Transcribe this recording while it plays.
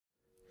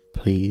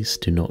Please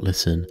do not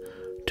listen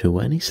to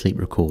any sleep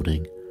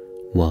recording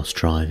whilst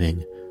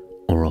driving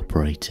or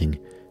operating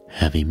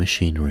heavy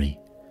machinery.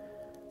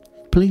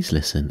 Please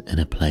listen in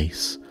a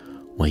place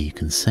where you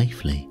can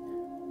safely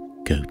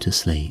go to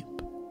sleep.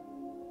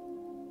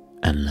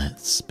 And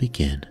let's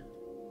begin.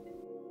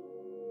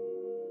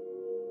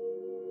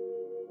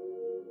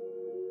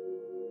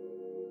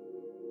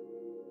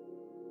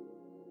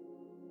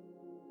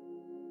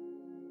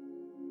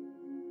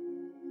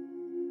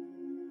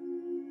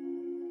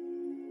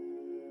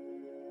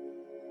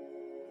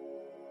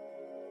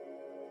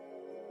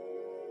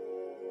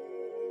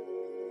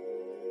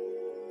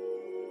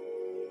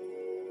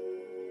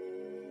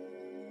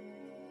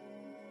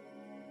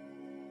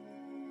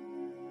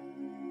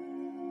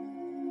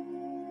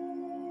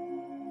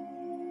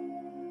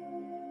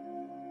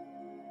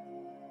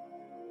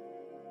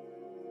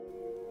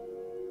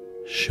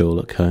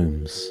 Sherlock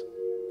Holmes,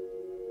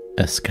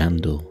 a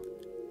scandal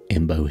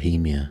in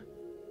Bohemia.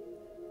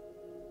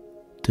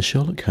 To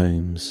Sherlock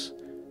Holmes,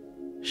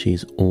 she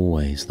is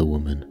always the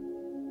woman.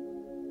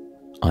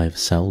 I have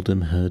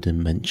seldom heard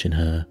him mention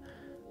her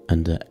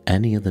under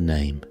any other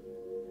name.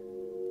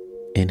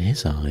 In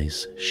his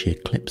eyes, she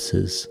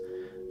eclipses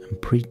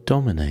and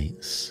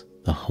predominates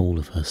the whole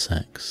of her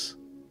sex.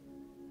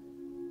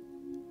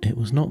 It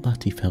was not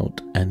that he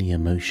felt any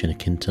emotion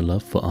akin to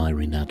love for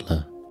Irene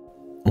Adler.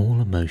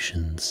 All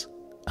emotions,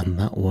 and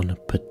that one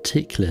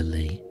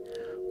particularly,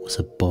 was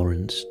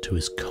abhorrent to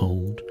his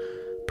cold,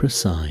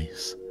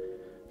 precise,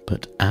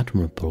 but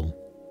admirable,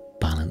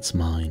 balanced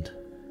mind.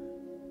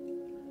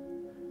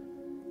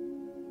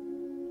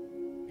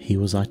 He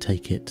was, I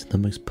take it, the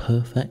most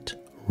perfect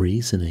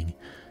reasoning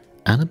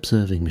and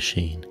observing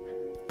machine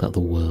that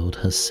the world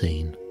has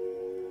seen,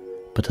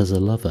 but as a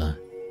lover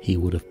he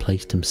would have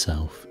placed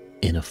himself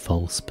in a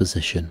false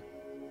position.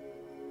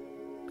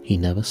 He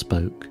never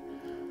spoke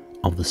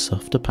of the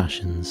softer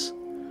passions,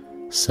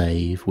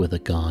 save with a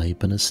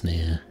gibe and a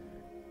sneer.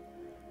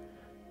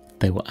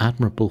 They were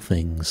admirable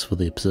things for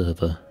the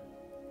observer,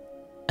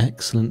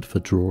 excellent for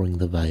drawing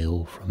the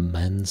veil from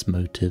men's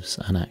motives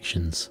and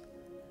actions.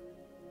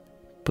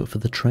 But for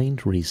the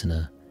trained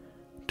reasoner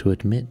to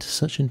admit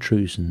such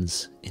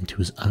intrusions into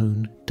his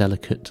own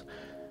delicate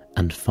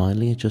and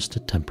finely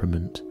adjusted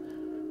temperament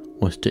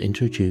was to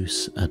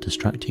introduce a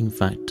distracting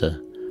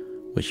factor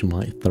which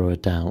might throw a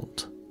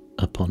doubt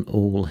upon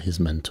all his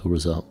mental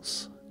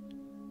results.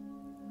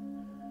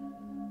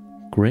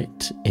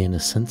 Grit in a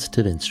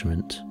sensitive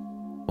instrument,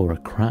 or a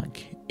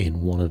crack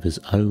in one of his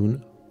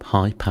own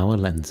high-power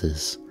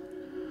lenses,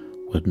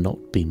 would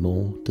not be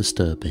more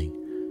disturbing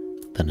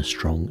than a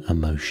strong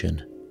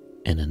emotion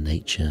in a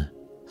nature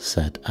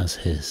said as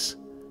his.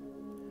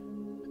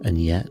 And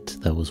yet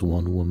there was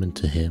one woman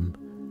to him,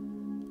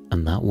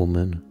 and that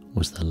woman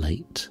was the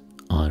late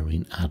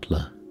Irene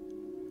Adler,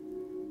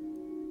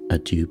 a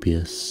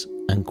dubious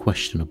and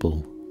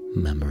questionable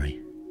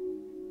memory.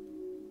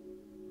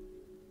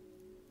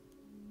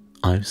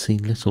 I've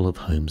seen little of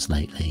Holmes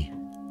lately.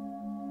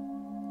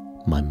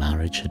 My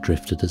marriage had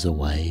drifted us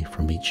away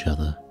from each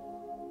other.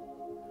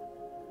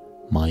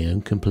 My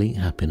own complete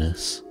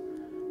happiness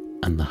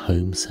and the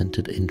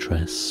home-centred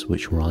interests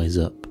which rise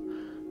up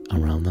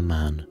around the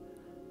man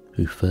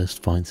who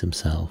first finds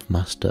himself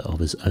master of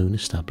his own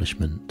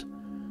establishment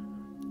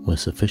were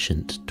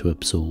sufficient to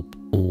absorb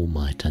all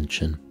my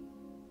attention.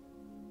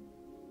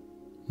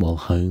 While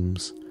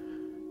Holmes,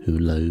 who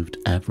loathed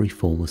every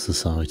form of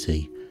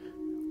society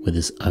with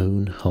his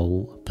own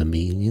whole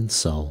Bohemian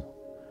soul,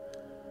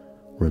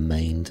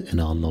 remained in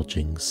our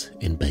lodgings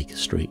in Baker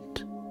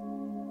Street,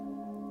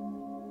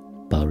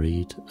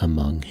 buried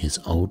among his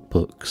old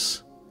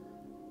books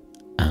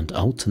and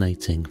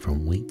alternating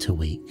from week to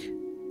week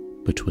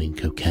between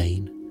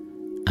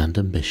cocaine and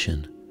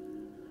ambition,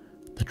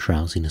 the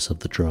drowsiness of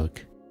the drug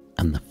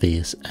and the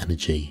fierce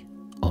energy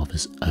of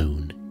his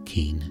own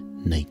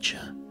keen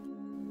nature.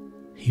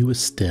 He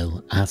was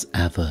still, as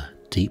ever,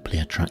 deeply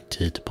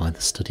attracted by the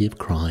study of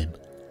crime,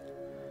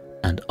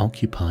 and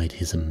occupied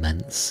his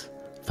immense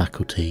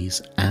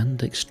faculties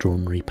and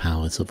extraordinary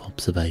powers of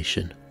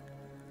observation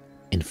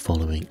in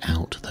following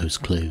out those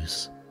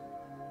clues,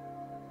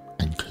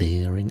 and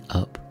clearing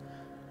up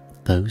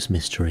those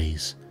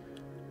mysteries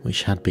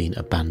which had been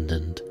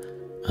abandoned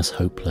as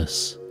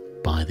hopeless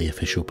by the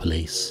official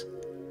police.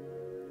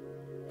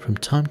 From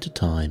time to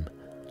time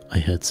I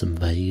heard some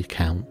vague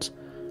account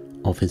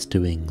of his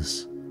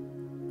doings,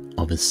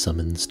 of his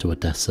summons to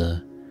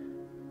Odessa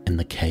in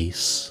the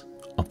case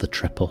of the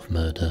Trepov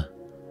murder,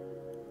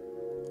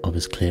 of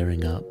his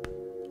clearing up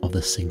of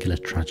the singular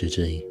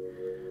tragedy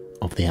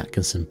of the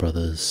Atkinson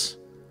brothers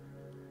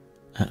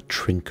at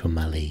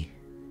Trincomalee,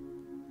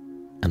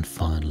 and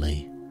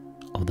finally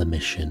of the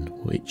mission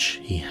which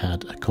he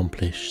had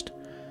accomplished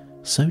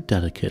so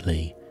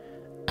delicately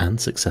and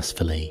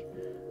successfully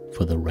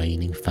for the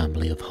reigning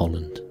family of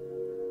Holland.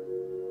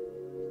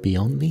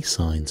 Beyond these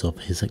signs of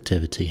his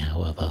activity,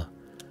 however,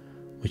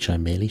 which I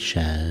merely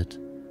shared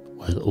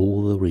with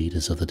all the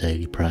readers of the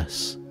daily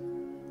press,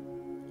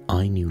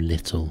 I knew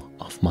little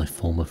of my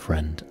former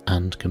friend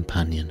and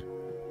companion.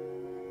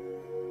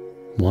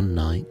 One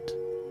night,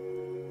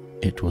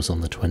 it was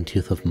on the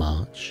 20th of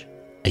March,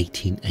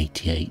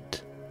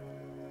 1888,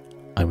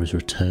 I was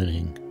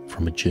returning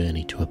from a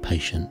journey to a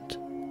patient.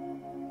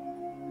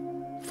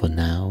 For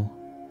now,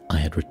 I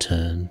had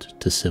returned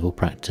to civil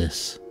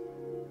practice.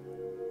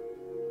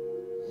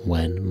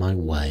 When my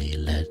way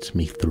led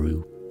me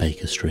through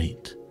Baker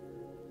Street,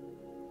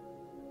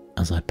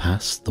 as I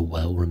passed the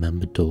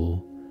well-remembered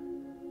door,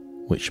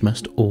 which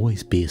must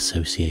always be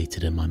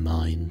associated in my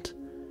mind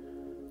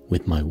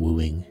with my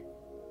wooing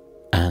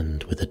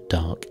and with the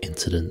dark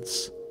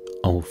incidents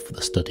of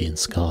the study in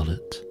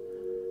scarlet,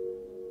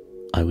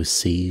 I was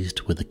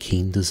seized with a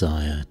keen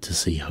desire to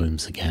see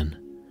Holmes again,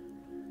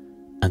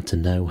 and to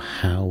know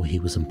how he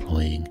was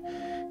employing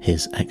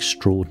his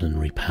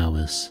extraordinary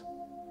powers.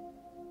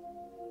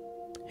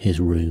 His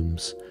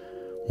rooms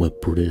were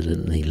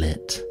brilliantly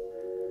lit,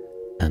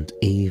 and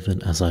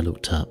even as I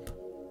looked up,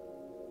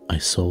 I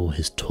saw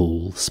his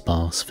tall,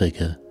 sparse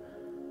figure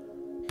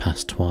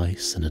pass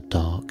twice in a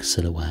dark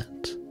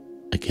silhouette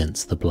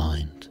against the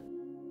blind.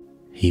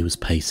 He was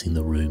pacing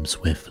the room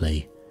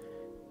swiftly,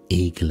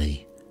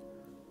 eagerly,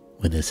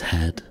 with his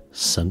head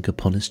sunk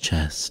upon his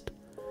chest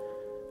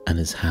and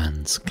his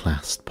hands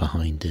clasped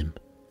behind him.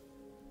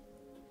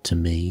 To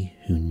me,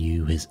 who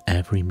knew his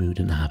every mood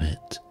and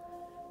habit,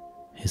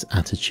 his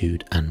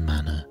attitude and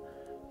manner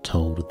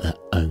told their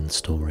own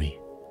story.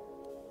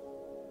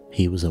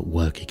 He was at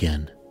work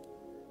again.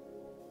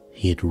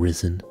 He had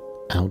risen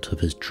out of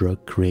his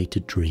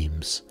drug-created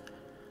dreams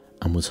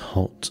and was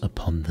hot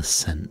upon the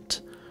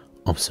scent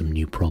of some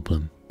new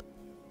problem.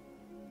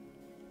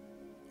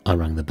 I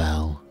rang the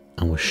bell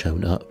and was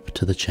shown up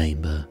to the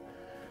chamber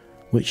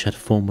which had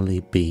formerly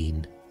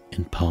been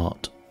in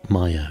part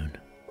my own.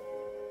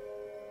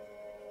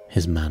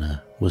 His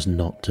manner was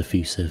not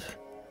effusive.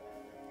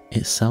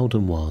 It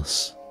seldom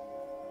was,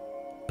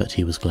 but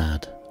he was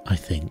glad, I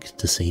think,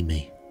 to see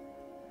me.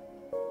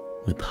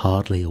 With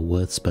hardly a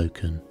word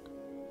spoken,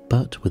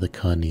 but with a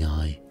kindly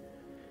eye,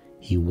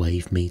 he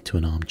waved me to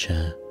an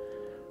armchair,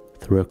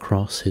 threw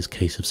across his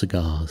case of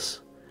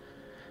cigars,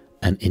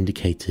 and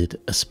indicated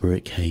a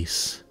spirit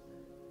case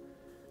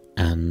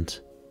and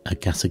a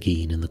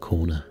gasogene in the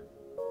corner.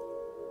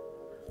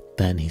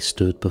 Then he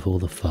stood before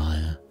the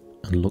fire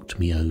and looked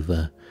me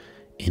over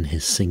in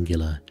his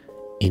singular,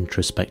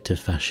 introspective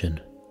fashion.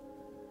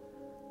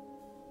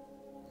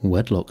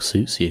 "Wedlock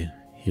suits you,"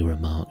 he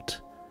remarked.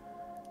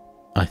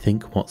 "I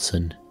think,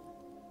 Watson,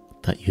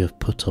 that you have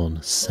put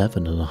on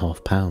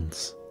 7.5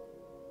 pounds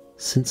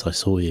since I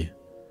saw you."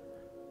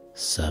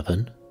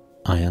 "7?"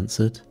 I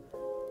answered.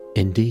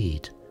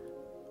 "Indeed,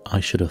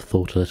 I should have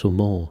thought a little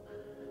more,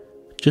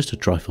 just a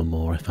trifle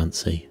more, I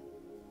fancy."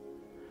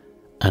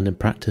 "And in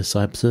practice,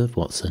 I observe,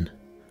 Watson,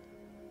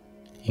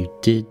 you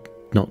did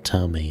not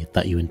tell me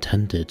that you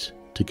intended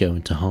to go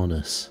into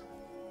harness."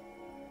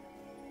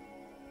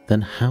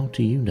 "Then how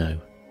do you know?"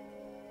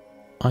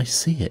 "I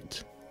see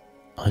it.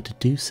 I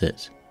deduce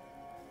it.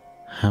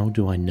 How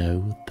do I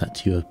know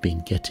that you have been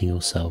getting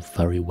yourself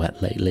very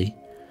wet lately,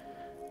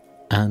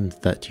 and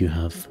that you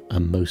have a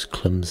most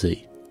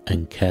clumsy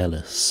and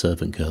careless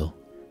servant girl?"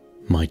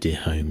 "My dear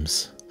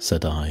Holmes,"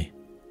 said I,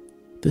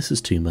 "this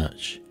is too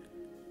much.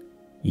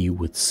 You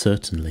would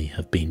certainly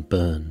have been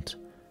burned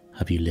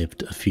have you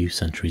lived a few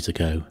centuries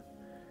ago.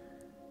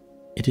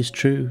 It is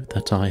true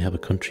that I have a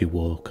country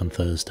walk on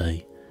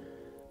Thursday,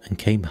 and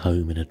came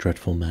home in a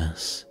dreadful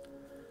mess,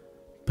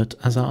 but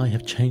as I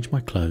have changed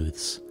my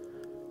clothes,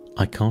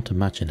 I can't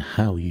imagine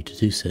how you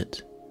deduce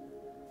it.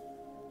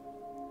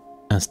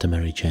 As to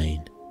Mary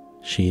Jane,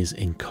 she is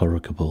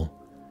incorrigible,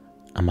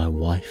 and my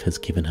wife has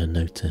given her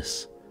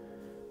notice,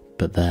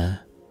 but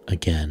there,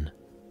 again,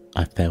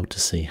 I fail to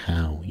see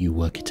how you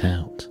work it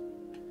out."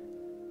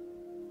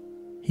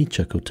 He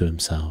chuckled to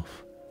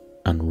himself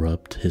and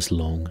rubbed his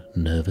long,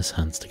 nervous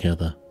hands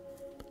together.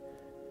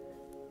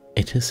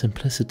 "It is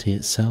simplicity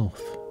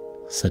itself,"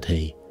 said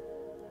he.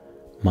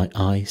 "My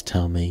eyes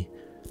tell me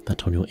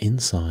that on your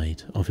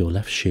inside of your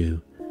left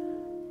shoe,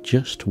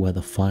 just where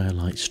the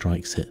firelight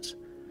strikes it,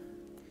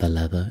 the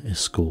leather is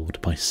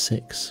scored by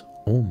 6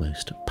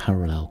 almost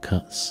parallel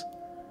cuts.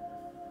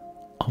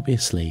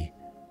 Obviously,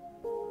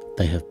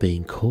 they have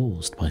been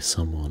caused by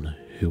someone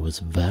who has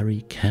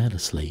very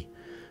carelessly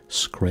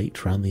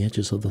scraped round the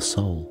edges of the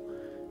sole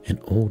in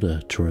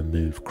order to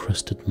remove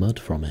crusted mud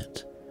from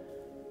it.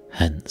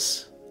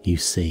 Hence, you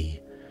see,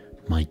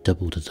 my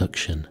double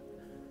deduction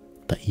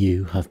that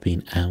you have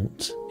been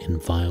out in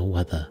vile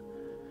weather,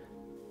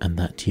 and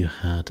that you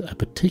had a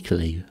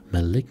particularly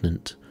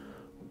malignant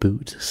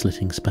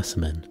boot-slitting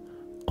specimen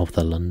of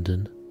the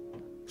London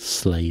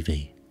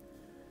slavey.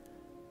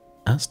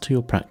 As to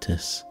your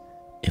practice,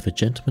 if a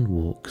gentleman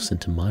walks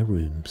into my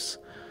rooms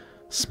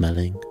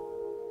smelling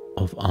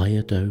of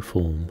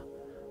iodoform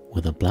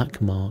with a black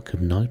mark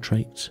of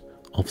nitrate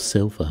of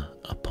silver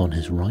upon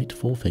his right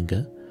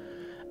forefinger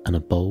and a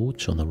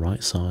bulge on the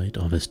right side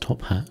of his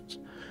top hat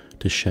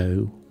to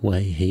show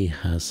where he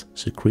has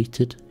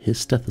secreted his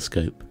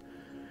stethoscope,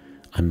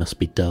 I must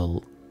be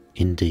dull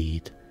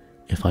indeed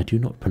if I do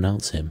not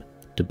pronounce him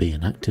to be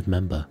an active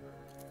member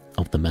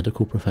of the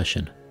medical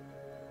profession.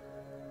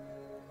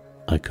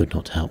 I could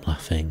not help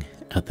laughing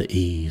at the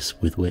ease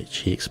with which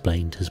he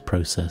explained his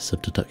process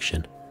of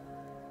deduction.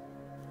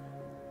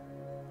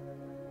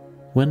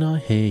 "When I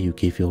hear you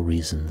give your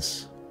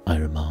reasons," I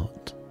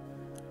remarked,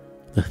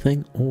 "the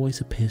thing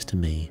always appears to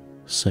me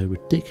so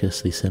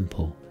ridiculously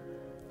simple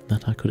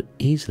that I could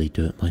easily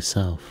do it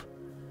myself,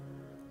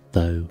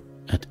 though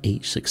at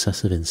each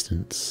successive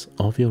instance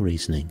of your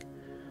reasoning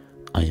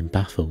I am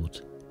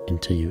baffled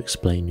until you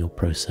explain your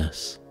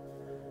process,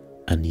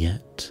 and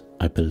yet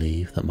I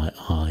believe that my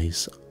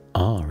eyes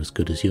are as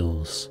good as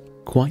yours."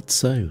 "Quite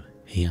so,"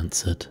 he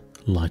answered,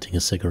 lighting a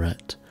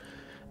cigarette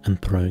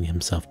and throwing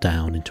himself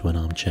down into an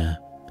armchair.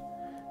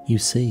 "You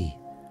see,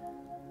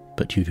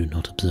 but you do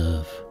not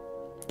observe.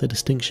 The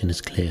distinction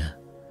is clear.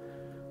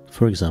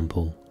 For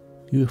example,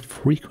 you have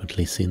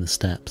frequently seen the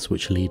steps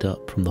which lead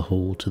up from the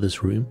hall to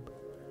this room?"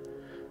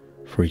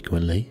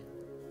 "Frequently."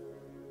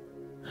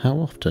 "How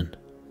often?"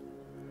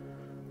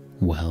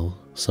 "Well,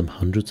 some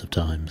hundreds of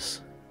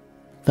times."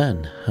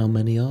 "Then how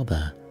many are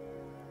there?"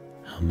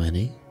 "How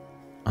many?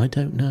 I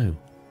don't know."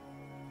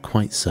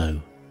 "Quite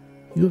so.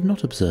 You have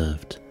not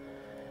observed,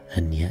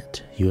 and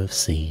yet you have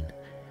seen.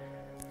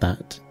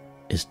 That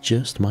is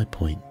just my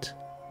point.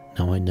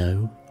 Now I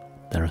know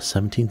there are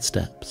 17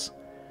 steps,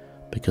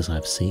 because I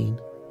have seen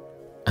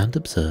and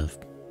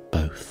observed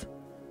both.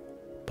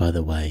 By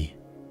the way,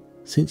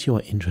 since you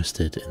are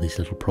interested in these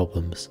little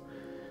problems,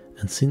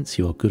 and since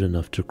you are good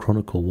enough to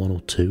chronicle one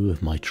or two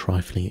of my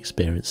trifling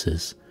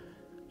experiences,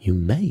 you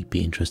may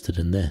be interested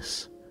in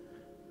this."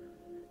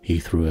 He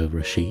threw over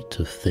a sheet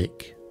of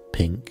thick,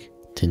 pink,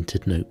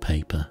 tinted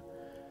notepaper,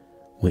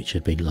 which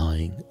had been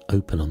lying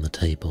open on the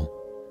table.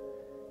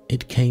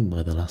 "It came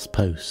by the last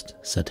post,"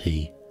 said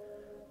he.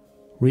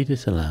 "Read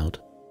it aloud."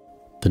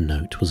 The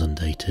note was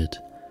undated,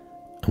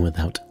 and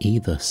without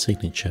either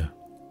signature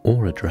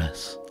or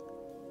address.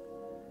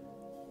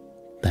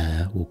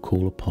 "There will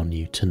call upon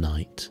you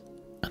tonight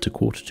at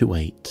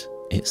 7:15,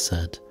 it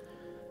said,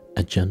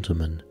 "a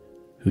gentleman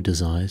who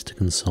desires to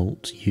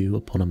consult you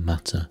upon a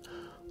matter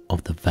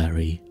of the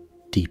very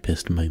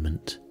deepest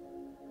moment.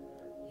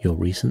 Your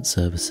recent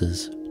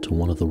services to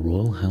one of the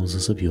royal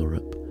houses of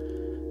Europe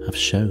have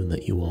shown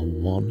that you are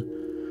one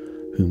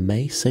who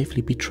may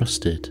safely be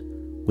trusted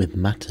with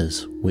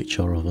matters which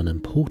are of an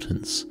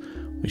importance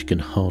which can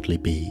hardly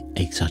be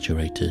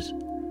exaggerated.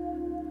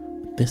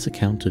 This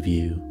account of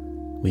you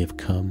we have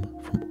come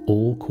from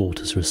all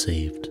quarters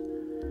received.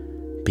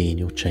 Be in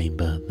your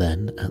chamber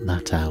then at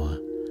that hour,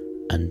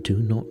 and do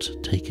not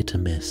take it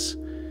amiss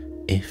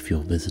if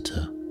your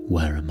visitor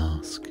wear a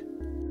mask."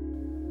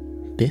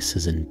 "This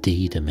is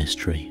indeed a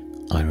mystery,"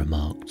 I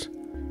remarked.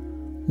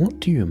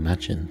 "What do you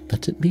imagine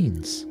that it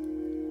means?"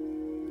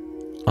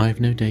 "I have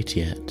no data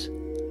yet.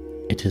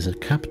 It is a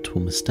capital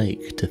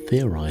mistake to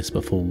theorize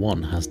before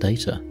one has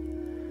data.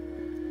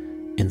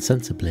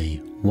 Insensibly,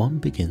 one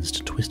begins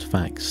to twist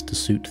facts to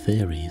suit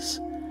theories,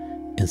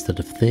 instead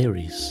of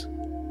theories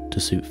to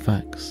suit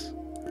facts.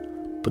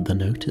 But the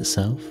note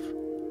itself,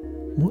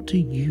 what do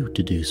you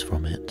deduce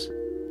from it?"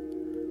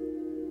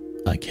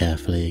 I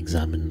carefully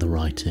examined the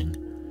writing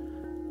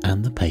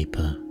and the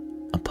paper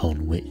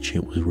upon which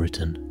it was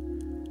written.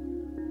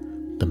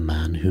 The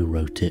man who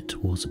wrote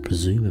it was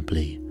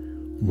presumably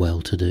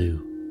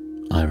well-to-do,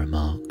 I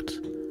remarked,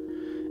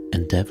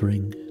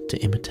 endeavouring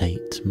to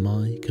imitate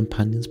my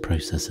companion's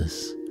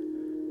processes.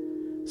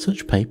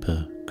 Such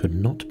paper could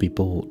not be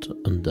bought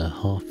under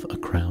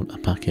 £0.50 a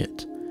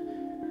packet.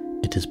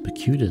 It is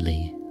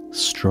peculiarly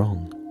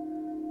strong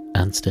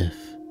and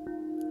stiff.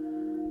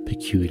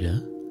 "Peculiar?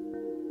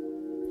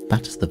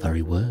 That is the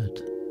very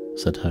word,"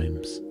 said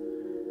Holmes.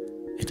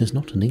 "It is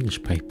not an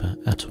English paper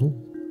at all."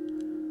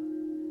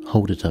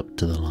 "Hold it up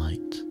to the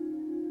light."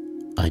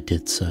 I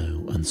did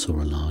so and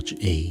saw a large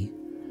E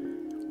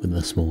with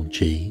a small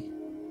G,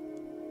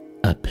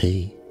 a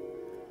P,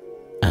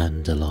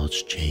 and a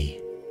large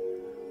G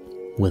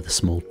with a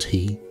small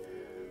T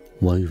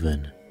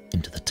woven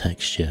into the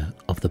texture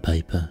of the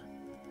paper.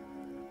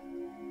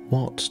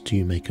 "What do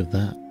you make of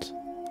that?"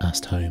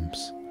 asked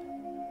Holmes.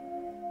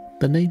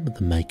 "The name of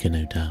the maker,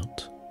 no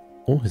doubt,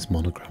 or his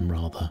monogram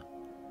rather."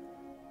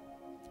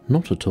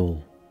 "Not at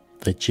all.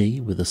 The G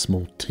with a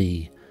small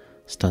T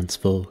stands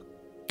for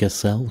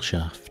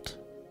Gesellschaft,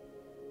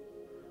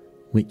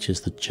 which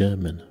is the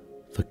German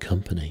for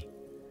company.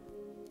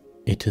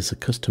 It is a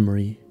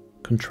customary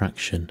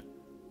contraction,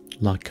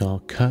 like our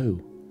Co.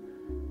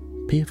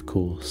 P, of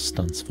course,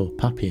 stands for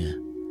Papier.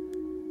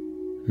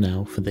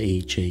 Now for the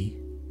EG.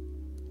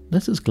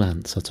 Let us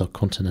glance at our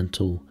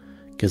continental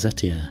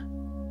gazetteer."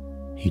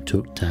 He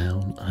took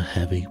down a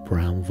heavy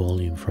brown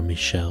volume from his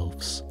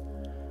shelves.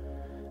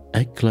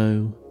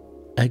 "Eglo,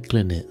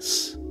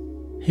 Eglinitz.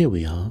 Here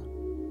we are.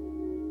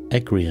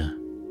 Egria.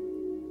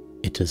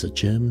 It is a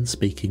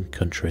German-speaking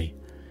country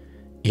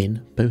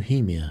in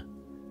Bohemia,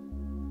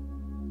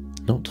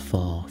 not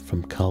far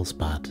from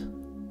Carlsbad.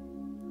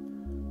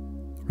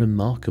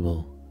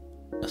 Remarkable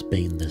as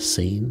being the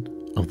scene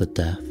of the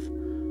death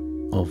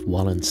of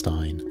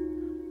Wallenstein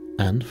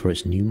and for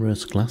its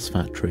numerous glass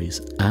factories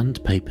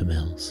and paper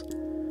mills.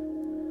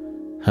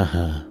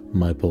 Haha,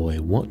 my boy,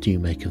 what do you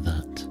make of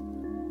that?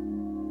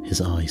 His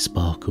eye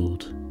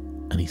sparkled,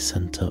 and he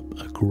sent up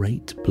a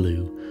great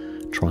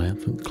blue,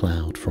 triumphant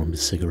cloud from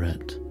his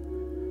cigarette.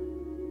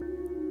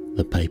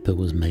 The paper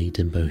was made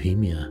in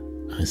Bohemia,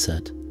 I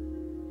said.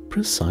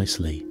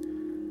 Precisely,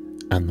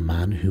 and the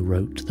man who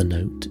wrote the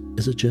note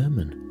is a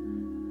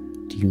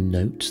German. Do you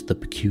note the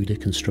peculiar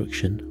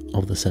construction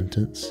of the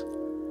sentence?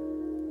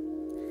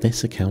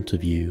 This account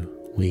of you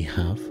we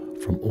have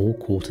from all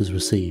quarters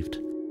received.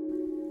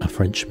 A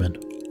Frenchman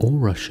or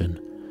Russian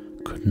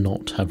could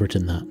not have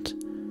written that.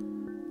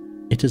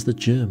 It is the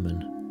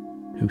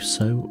German who's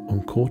so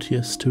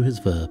uncourteous to his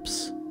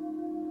verbs.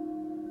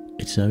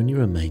 It only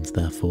remains,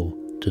 therefore,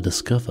 to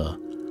discover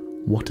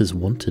what is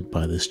wanted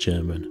by this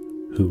German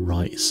who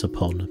writes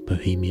upon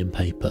Bohemian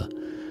paper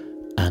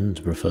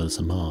and prefers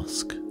a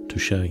mask to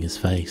showing his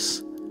face.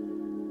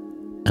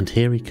 And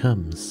here he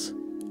comes,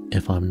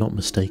 if I am not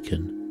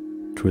mistaken,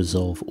 to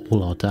resolve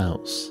all our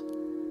doubts.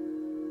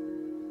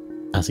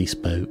 As he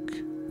spoke,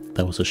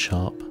 there was a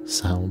sharp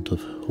sound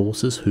of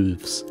horses'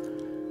 hoofs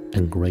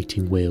and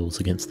grating wheels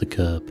against the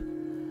curb,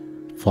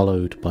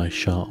 followed by a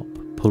sharp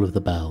pull of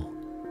the bell.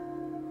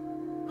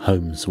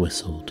 Holmes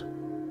whistled.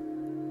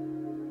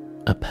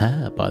 A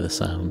pair by the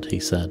sound, he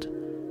said.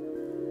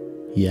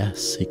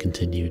 Yes, he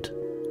continued,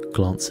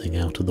 glancing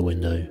out of the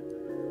window.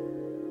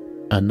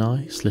 A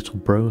nice little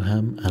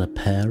brougham and a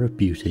pair of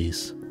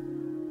beauties.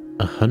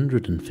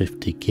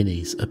 150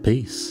 guineas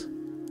apiece.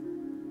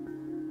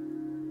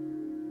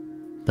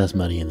 There's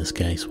money in this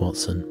case,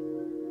 Watson.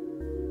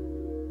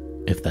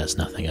 If there's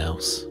nothing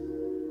else.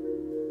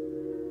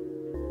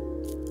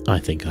 I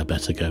think I'd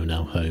better go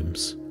now,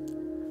 Holmes.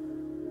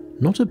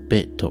 Not a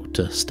bit,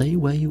 Doctor. Stay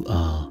where you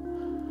are.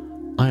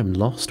 I am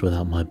lost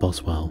without my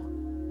Boswell,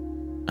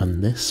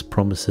 and this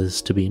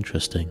promises to be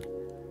interesting.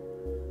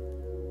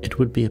 It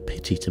would be a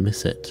pity to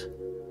miss it.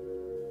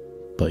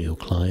 But your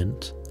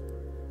client?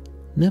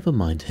 Never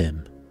mind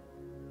him.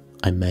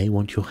 I may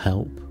want your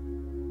help,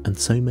 and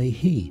so may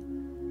he.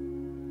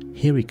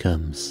 Here he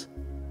comes.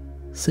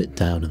 Sit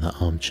down in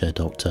that armchair,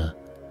 Doctor,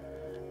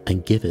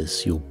 and give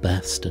us your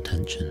best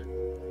attention.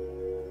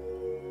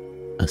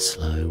 A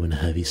slow and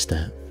heavy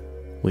step,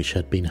 which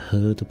had been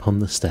heard upon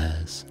the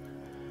stairs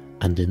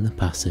and in the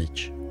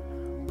passage,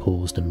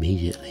 paused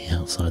immediately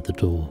outside the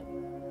door.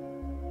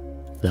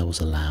 There was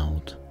a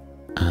loud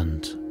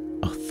and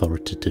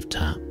authoritative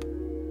tap.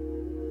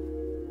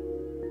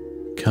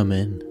 Come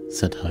in,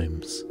 said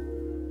Holmes.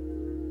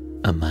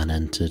 A man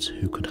entered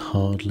who could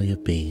hardly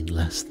have been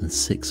less than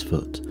 6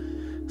 foot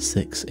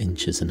 6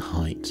 inches in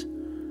height,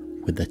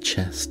 with the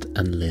chest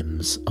and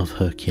limbs of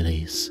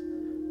Hercules.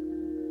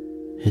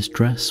 His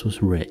dress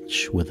was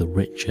rich with a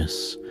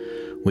richness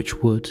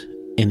which would,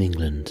 in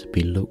England,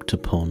 be looked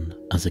upon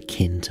as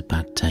akin to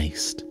bad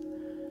taste.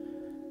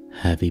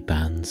 Heavy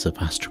bands of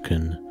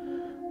astrakhan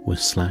were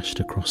slashed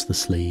across the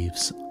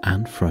sleeves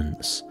and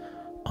fronts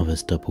of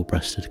his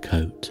double-breasted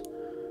coat,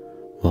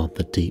 while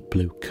the deep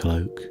blue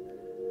cloak,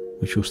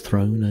 which was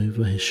thrown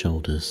over his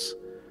shoulders,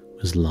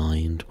 was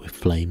lined with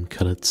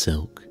flame-coloured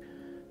silk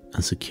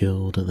and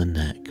secured at the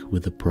neck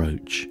with a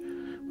brooch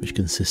which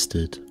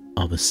consisted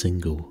of a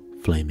single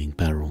flaming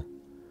beryl.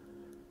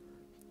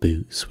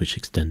 Boots which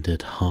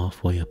extended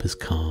halfway up his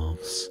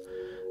calves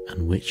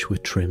and which were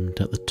trimmed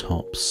at the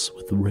tops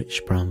with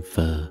rich brown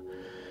fur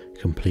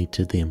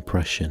completed the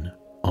impression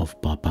of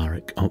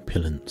barbaric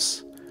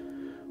opulence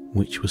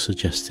which was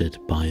suggested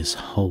by his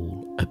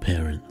whole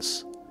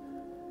appearance.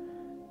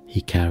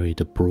 He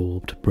carried a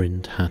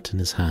broad-brimmed hat in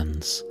his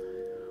hands,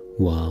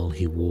 while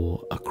he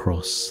wore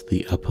across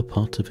the upper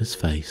part of his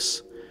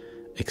face,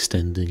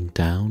 extending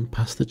down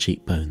past the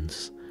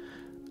cheekbones,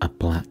 a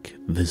black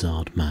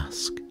vizard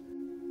mask,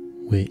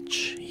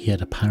 which he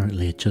had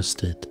apparently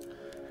adjusted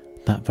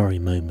that very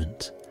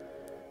moment,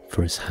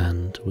 for his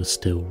hand was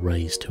still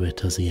raised to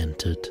it as he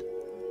entered.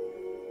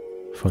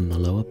 From the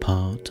lower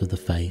part of the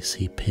face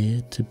he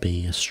appeared to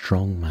be a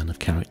strong man of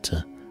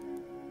character,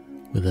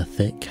 with a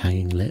thick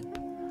hanging lip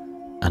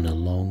and a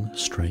long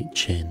straight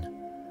chin,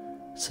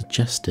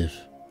 suggestive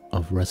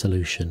of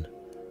resolution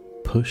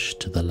pushed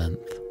to the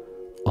length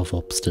of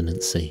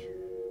obstinacy.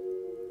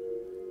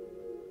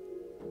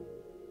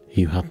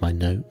 You have my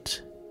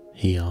note?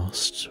 He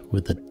asked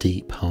with a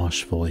deep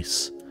harsh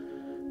voice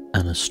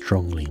and a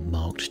strongly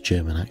marked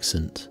German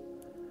accent.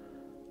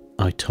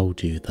 I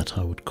told you that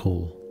I would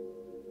call.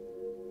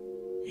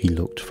 He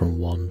looked from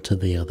one to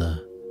the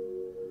other,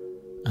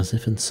 as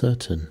if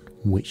uncertain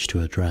which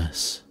to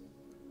address.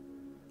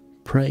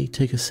 Pray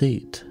take a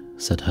seat,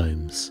 said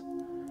Holmes.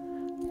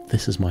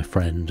 This is my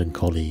friend and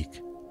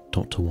colleague,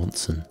 Dr.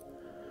 Watson,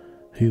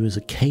 who is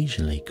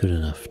occasionally good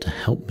enough to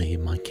help me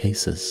in my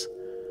cases.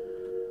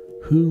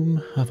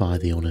 Whom have I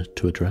the honour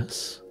to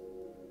address?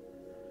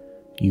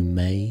 You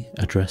may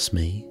address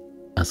me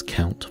as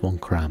Count von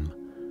Kram,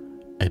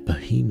 a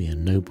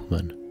Bohemian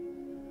nobleman.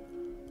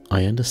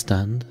 I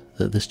understand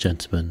that this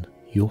gentleman,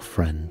 your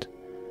friend,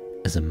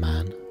 is a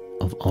man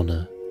of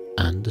honour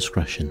and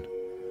discretion.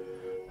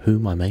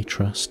 whom I may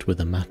trust with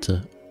a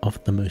matter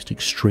of the most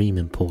extreme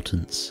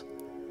importance.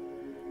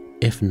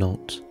 If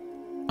not,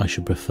 I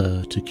should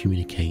prefer to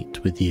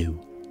communicate with you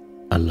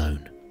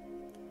alone."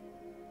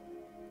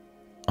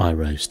 I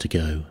rose to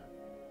go,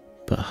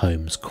 but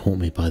Holmes caught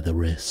me by the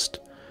wrist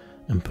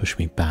and pushed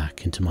me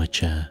back into my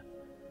chair.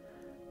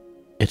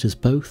 "It is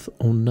both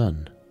or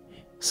none,"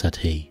 said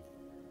he.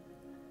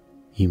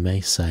 "You may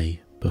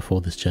say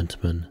before this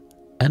gentleman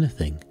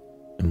anything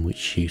in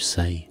which you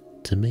say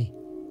to me."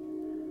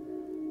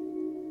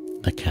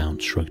 The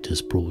Count shrugged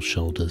his broad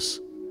shoulders.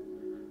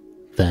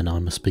 "Then I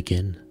must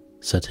begin,"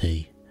 said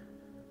he,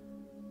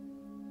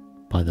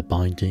 "by the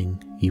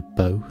binding you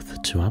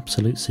both to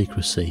absolute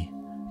secrecy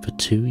for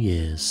 2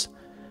 years.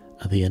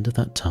 At the end of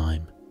that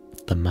time,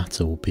 the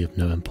matter will be of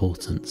no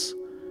importance.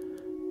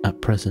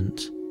 At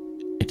present,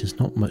 it is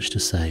not much to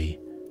say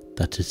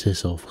that it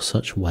is of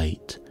such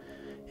weight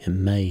it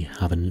may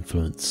have an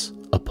influence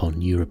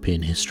upon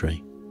European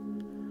history."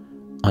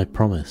 "I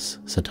promise,"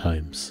 said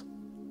Holmes.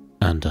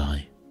 "And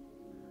I."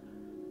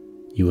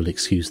 "You will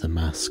excuse the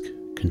mask,"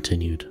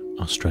 continued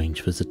our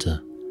strange visitor.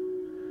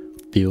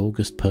 "The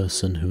august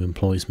person who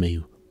employs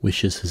me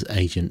wishes his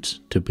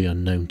agent to be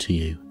unknown to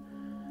you,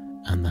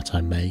 and that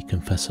I may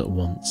confess at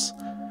once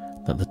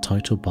that the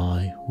title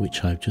by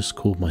which I have just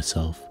called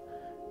myself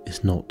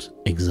is not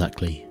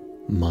exactly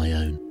my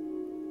own."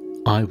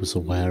 "I was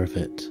aware of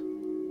it,"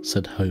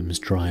 said Holmes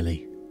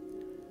dryly.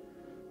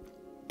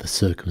 "The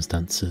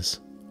circumstances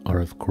are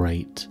of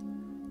great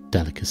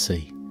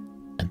delicacy,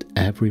 and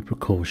every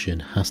precaution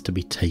has to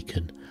be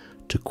taken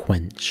to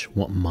quench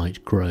what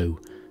might grow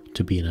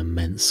to be an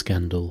immense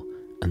scandal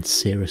and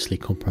seriously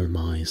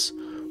compromise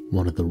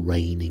one of the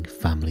reigning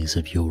families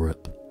of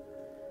Europe.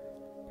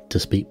 To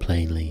speak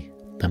plainly,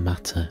 the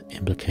matter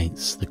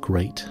implicates the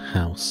great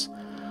house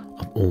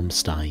of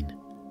Ormstein,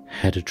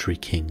 hereditary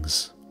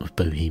kings of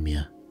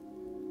Bohemia."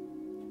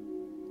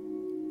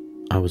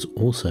 "I was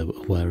also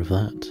aware of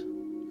that,"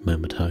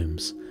 murmured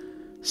Holmes,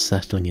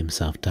 settling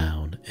himself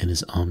down in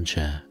his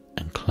armchair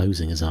and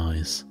closing his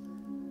eyes.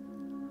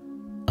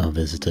 Our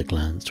visitor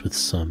glanced with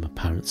some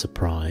apparent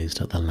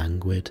surprise at the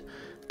languid,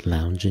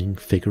 lounging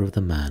figure of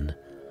the man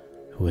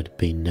who had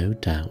been no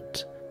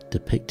doubt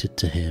depicted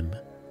to him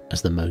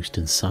as the most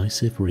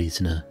incisive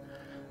reasoner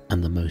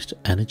and the most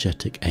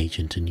energetic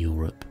agent in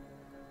Europe.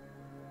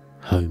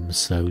 Holmes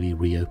slowly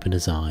reopened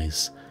his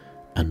eyes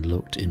and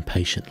looked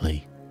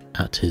impatiently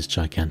at his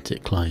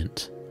gigantic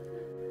client.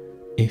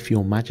 "If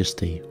your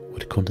Majesty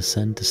would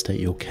condescend to state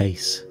your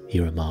case," he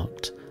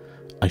remarked,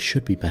 "I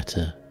should be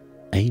better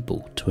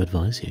able to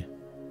advise you."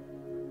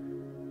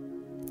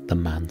 The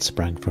man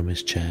sprang from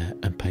his chair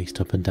and paced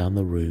up and down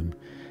the room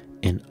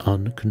in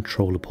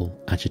uncontrollable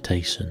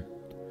agitation.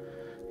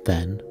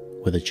 Then,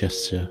 with a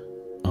gesture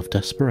of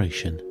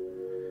desperation,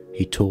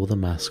 he tore the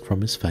mask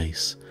from his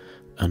face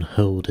and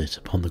hurled it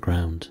upon the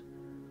ground.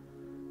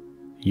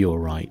 "You're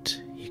right,"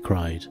 he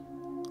cried.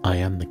 "I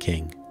am the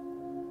king.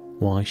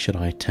 Why should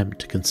I attempt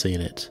to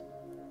conceal it?"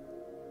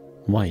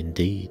 "Why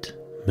indeed?"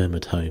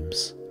 murmured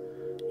Holmes.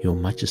 "Your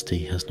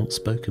Majesty has not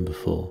spoken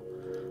before.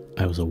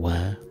 I was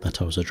aware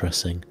that I was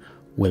addressing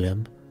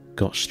William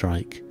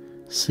Gottschalk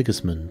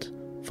Sigismund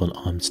von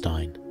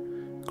Arnstein,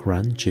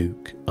 Grand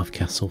Duke of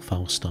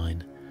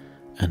Cassel-Felstein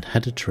and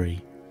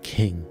hereditary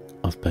King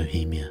of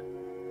Bohemia."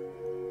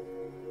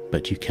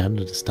 "But you can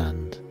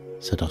understand,"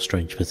 said our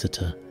strange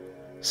visitor,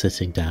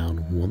 sitting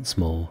down once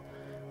more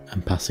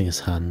and passing his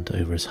hand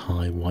over his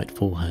high white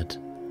forehead.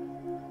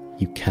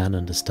 "You can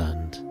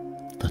understand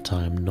that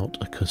I am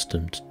not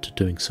accustomed to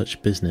doing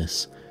such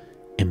business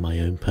in my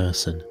own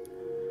person,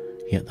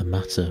 yet the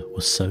matter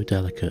was so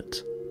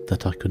delicate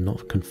that I could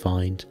not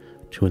confide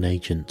to an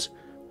agent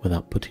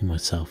without putting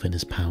myself in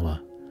his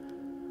power.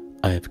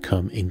 I have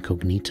come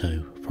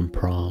incognito from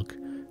Prague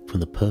for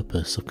the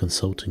purpose of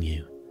consulting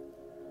you."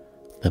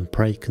 "Then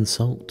pray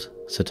consult,"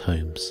 said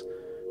Holmes,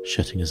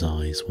 shutting his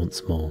eyes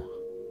once more.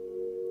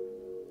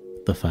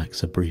 "The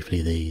facts are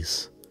briefly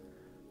these.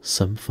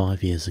 Some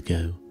 5 years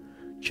ago,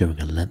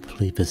 during a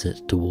lengthy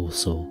visit to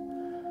Warsaw,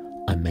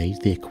 I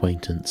made the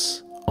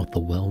acquaintance of the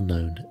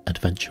well-known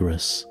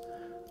adventuress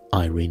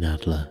Irene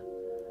Adler.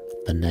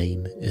 The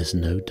name is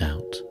no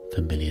doubt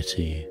familiar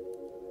to you."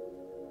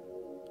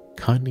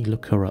 "Kindly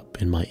look her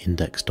up in my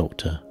index,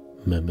 Doctor,"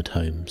 murmured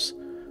Holmes,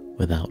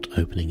 without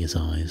opening his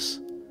eyes.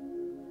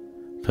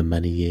 For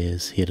many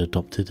years he had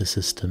adopted a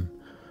system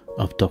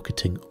of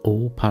docketing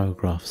all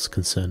paragraphs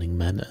concerning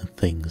men and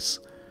things,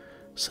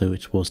 so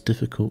it was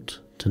difficult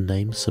to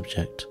name a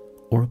subject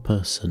or a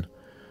person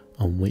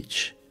on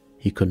which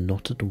he could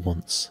not at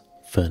once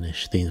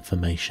furnish the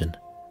information.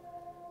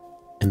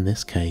 In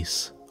this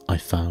case, I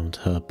found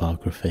her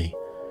biography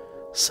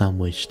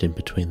sandwiched in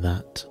between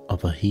that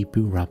of a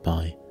Hebrew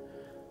rabbi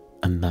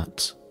and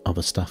that of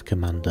a staff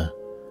commander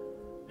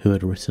who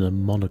had written a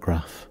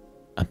monograph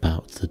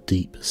about the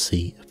deep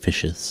sea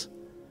fishes.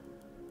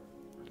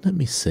 "Let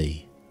me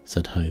see,"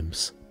 said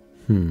Holmes.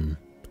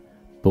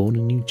 Born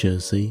in New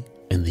Jersey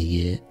in the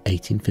year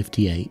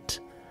 1858.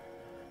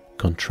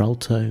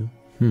 Contralto,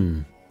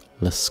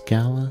 La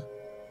Scala,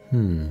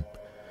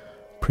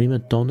 Prima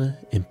Donna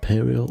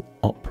Imperial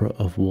Opera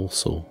of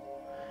Warsaw.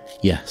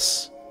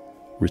 Yes.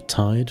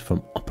 Retired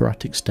from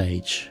operatic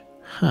stage.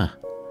 Ha!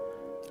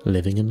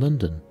 Living in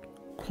London.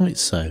 Quite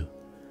so.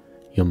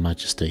 Your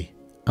Majesty,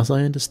 as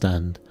I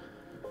understand,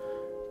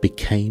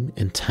 became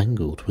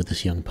entangled with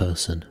this young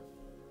person,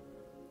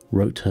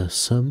 wrote her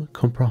some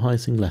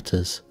compromising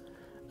letters,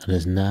 and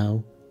is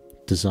now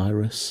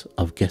desirous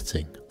of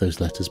getting those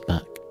letters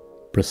back.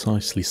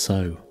 Precisely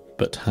so,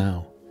 but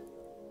how?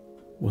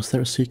 Was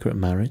there a secret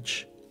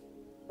marriage?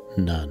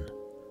 None.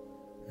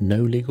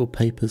 No legal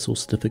papers or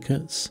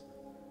certificates?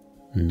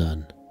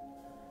 None.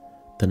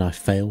 Then I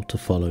fail to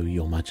follow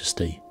your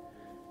Majesty.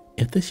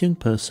 If this young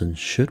person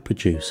should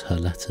produce her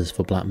letters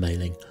for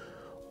blackmailing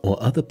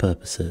or other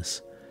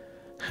purposes,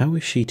 how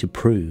is she to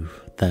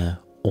prove their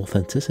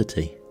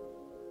authenticity?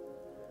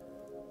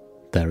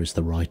 There is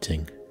the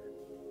writing.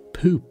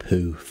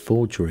 Pooh-pooh,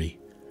 forgery.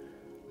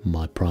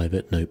 My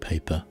private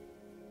notepaper.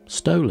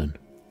 Stolen.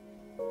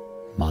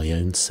 My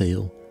own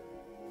seal.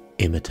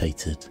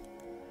 Imitated.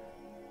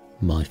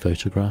 My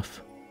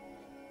photograph.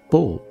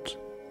 Bought.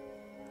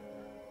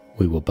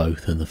 We were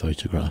both in the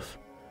photograph.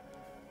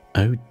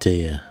 Oh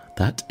dear,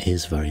 that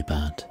is very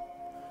bad.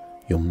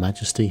 Your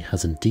Majesty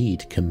has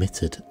indeed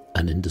committed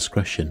an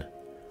indiscretion.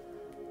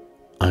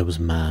 I was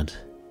mad,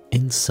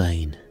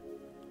 insane.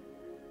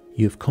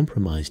 You have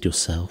compromised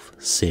yourself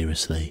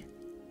seriously.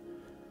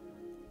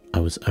 I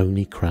was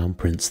only Crown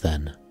Prince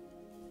then.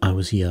 I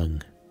was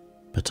young,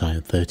 but I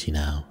am 30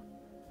 now.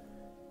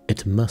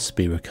 It must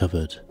be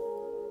recovered.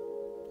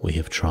 We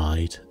have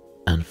tried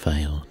and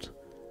failed.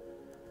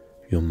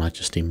 Your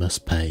Majesty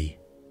must pay.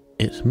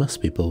 It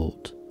must be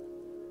bought.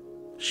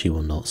 She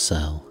will not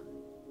sell.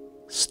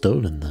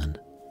 Stolen then.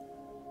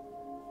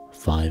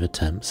 5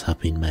 attempts have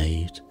been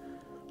made.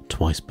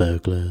 Twice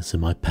burglars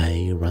in my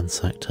pay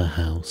ransacked her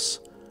house.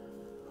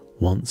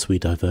 Once we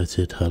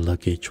diverted her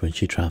luggage when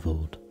she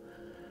travelled.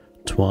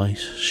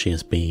 Twice she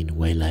has been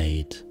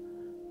waylaid.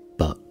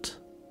 But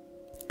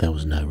there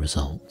was no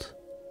result.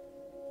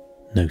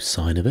 No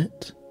sign of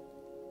it?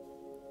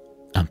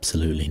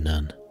 Absolutely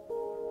none.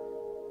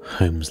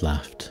 Holmes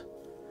laughed.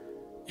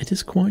 It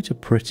is quite a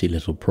pretty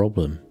little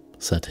problem,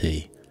 said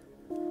he,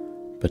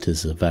 but it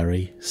is a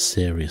very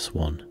serious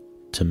one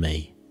to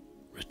me,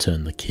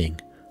 returned the king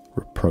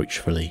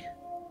reproachfully.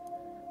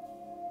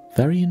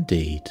 Very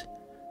indeed.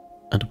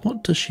 And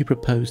what does she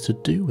propose to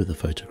do with the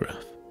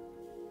photograph?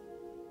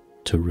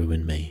 To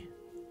ruin me.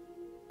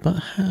 But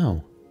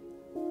how?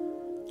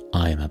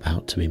 I am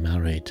about to be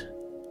married.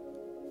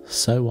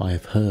 So I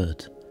have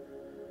heard.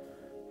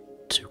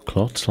 To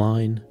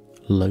Clotline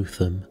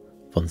Lotham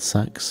von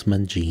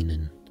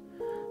Saxe-Mangenen,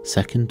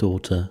 second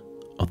daughter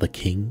of the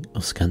King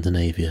of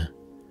Scandinavia.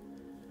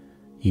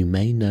 You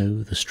may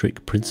know the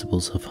strict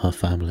principles of her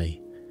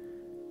family.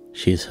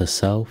 She is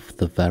herself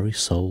the very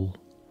soul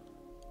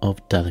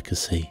of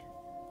delicacy.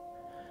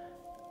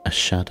 A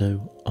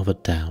shadow of a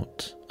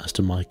doubt as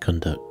to my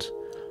conduct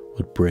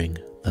would bring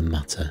the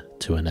matter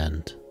to an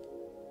end.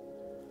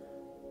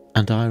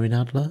 And Irene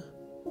Adler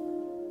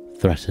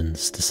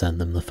threatens to send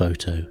them the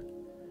photo,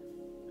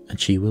 and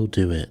she will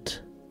do it.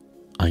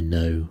 I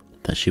know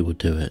that she will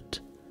do it.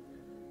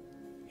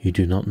 You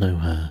do not know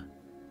her,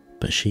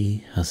 but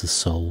she has a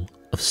soul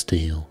of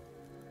steel.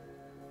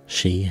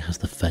 She has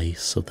the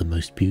face of the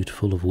most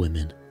beautiful of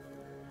women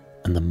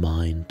and the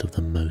mind of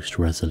the most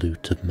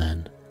resolute of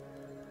men.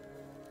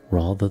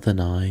 Rather than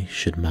I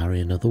should marry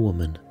another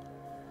woman,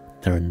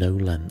 there are no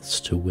lengths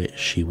to which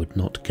she would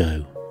not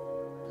go.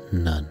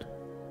 None.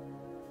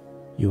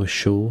 You are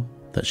sure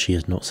that she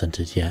has not sent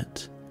it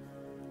yet?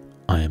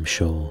 I am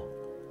sure.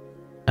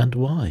 And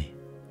why?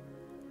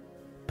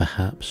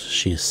 Perhaps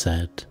she has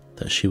said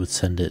that she would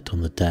send it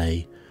on the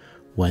day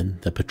when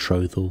the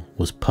betrothal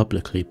was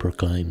publicly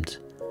proclaimed.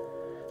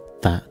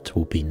 That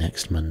will be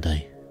next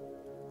Monday.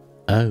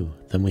 Oh,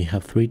 then we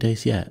have 3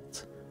 days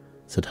yet,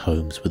 said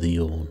Holmes with a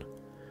yawn.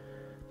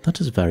 That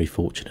is very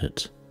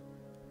fortunate,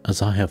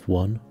 as I have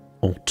 1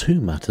 or 2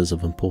 matters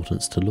of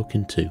importance to look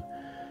into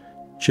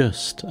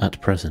just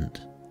at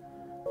present.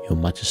 Your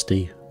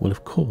Majesty will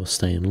of course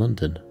stay in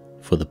London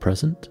for the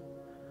present?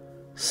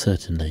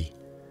 Certainly.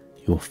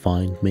 You will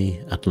find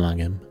me at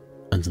Langham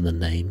under the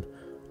name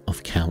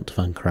of Count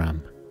Van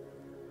Cram.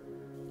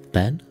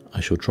 Then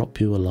I shall drop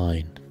you a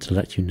line to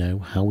let you know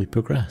how we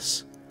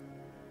progress.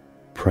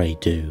 Pray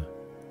do.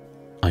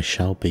 I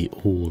shall be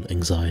all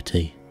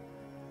anxiety.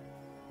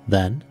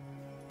 Then,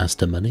 as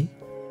to money,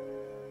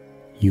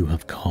 you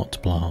have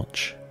carte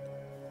blanche.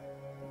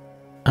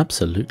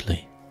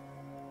 Absolutely.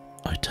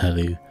 I tell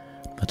you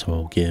that I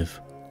will give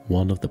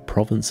one of the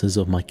provinces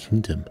of my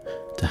kingdom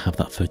to have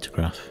that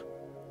photograph.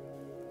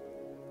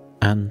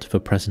 And for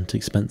present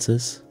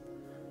expenses,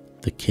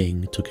 the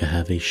king took a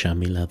heavy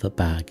chamois leather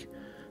bag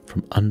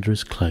from under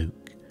his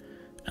cloak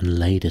and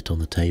laid it on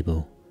the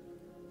table.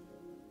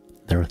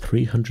 There are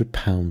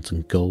 £300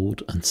 in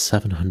gold and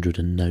 700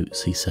 in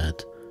notes, he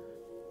said.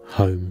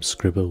 Holmes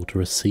scribbled a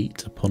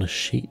receipt upon a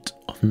sheet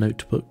of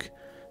notebook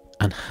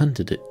and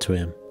handed it to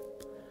him.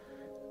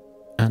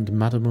 "And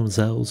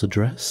Mademoiselle's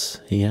address?"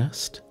 he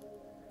asked.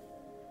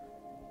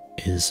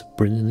 "Is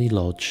Brinnley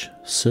Lodge,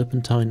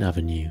 Serpentine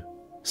Avenue,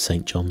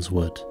 St. John's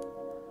Wood."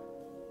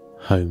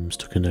 Holmes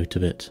took a note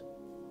of it.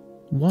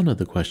 "One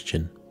other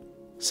question,"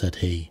 said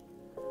he.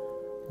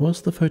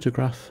 "Was the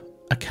photograph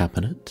a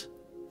cabinet?"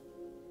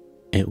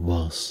 "It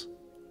was."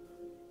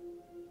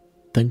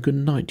 "Then good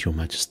night, Your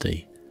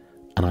Majesty,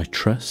 and I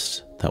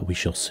trust that we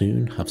shall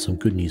soon have some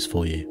good news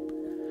for you.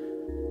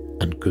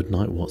 And good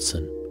night,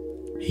 Watson,"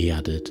 he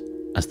added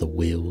as the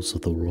wheels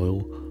of the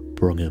Royal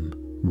Brougham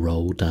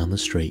rolled down the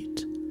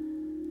street.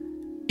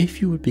 "If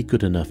you would be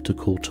good enough to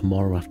call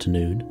tomorrow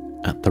afternoon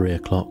at 3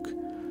 o'clock,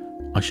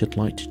 I should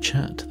like to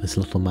chat this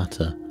little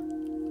matter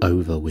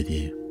over with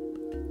you."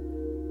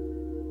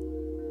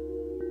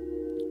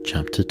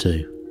 Chapter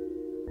 2.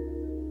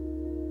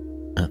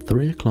 At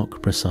 3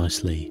 o'clock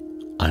precisely,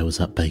 I was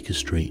at Baker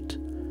Street,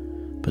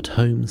 but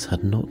Holmes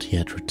had not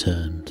yet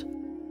returned.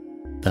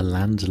 The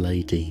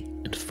landlady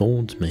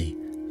informed me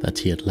that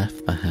he had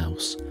left the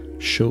house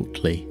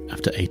shortly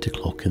after 8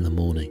 o'clock in the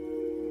morning.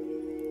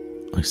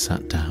 I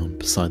sat down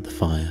beside the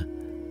fire,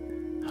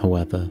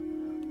 however,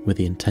 with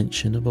the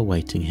intention of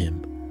awaiting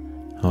him.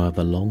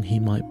 However long he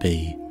might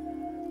be,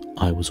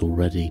 I was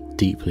already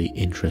deeply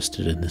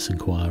interested in this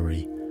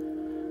inquiry,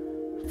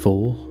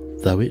 for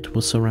though it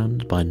was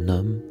surrounded by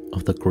none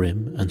of the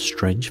grim and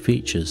strange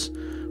features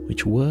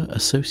which were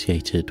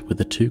associated with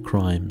the two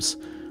crimes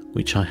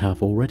which I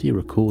have already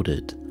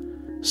recorded,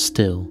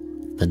 still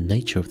the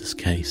nature of this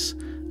case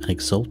and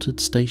exalted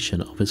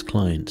station of his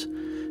client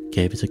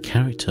gave it a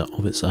character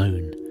of its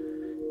own.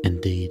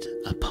 Indeed,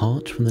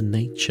 apart from the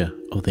nature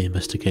of the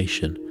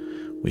investigation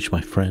which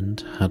my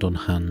friend had on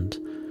hand,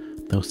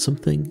 there was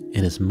something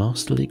in his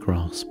masterly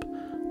grasp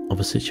of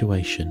a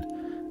situation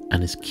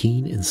and his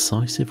keen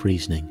incisive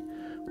reasoning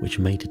which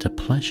made it a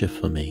pleasure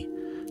for me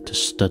to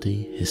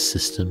study his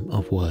system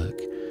of work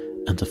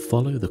and to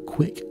follow the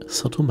quick,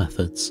 subtle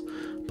methods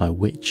by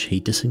which he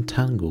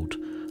disentangled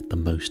the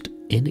most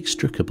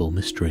inextricable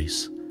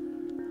mysteries.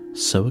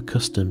 So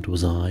accustomed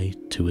was I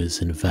to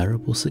his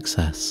invariable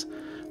success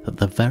that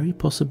the very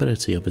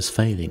possibility of his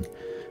failing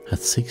had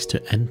ceased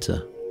to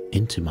enter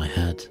into my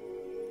head.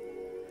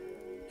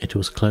 It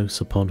was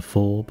close upon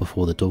 4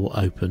 before the door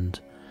opened,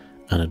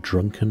 and a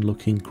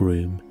drunken-looking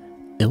groom,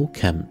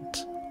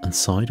 ill-kempt and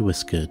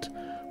side-whiskered,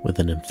 with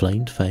an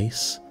inflamed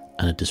face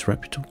and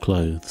disreputable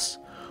clothes,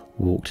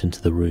 walked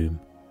into the room.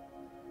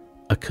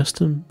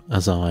 Accustomed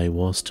as I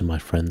was to my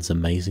friend's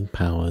amazing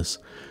powers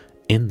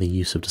in the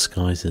use of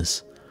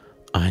disguises,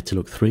 I had to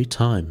look 3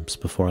 times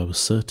before I was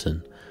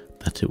certain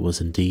that it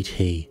was indeed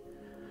he.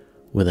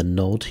 With a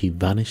nod he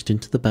vanished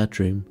into the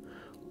bedroom,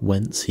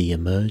 whence he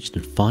emerged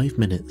in 5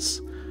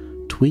 minutes,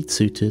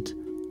 tweed-suited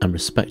and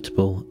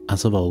respectable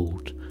as of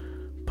old.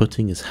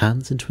 Putting his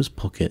hands into his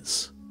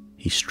pockets,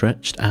 he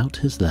stretched out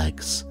his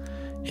legs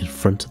in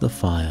front of the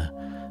fire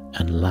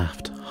and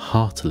laughed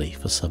heartily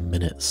for some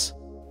minutes.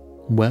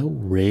 "Well,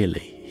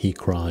 really," he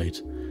cried,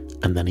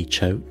 and then he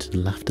choked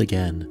and laughed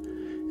again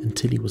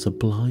until he was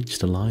obliged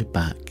to lie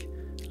back,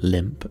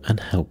 limp and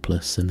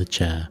helpless in the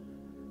chair.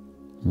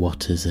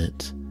 "What is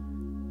it?"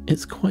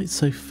 "It's quite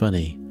so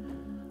funny.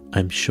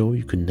 I'm sure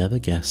you could never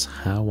guess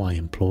how I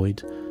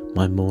employed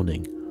my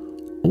morning,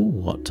 or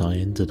what I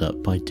ended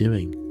up by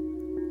doing."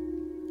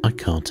 "I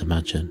can't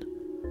imagine.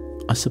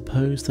 I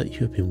suppose that you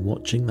have been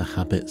watching the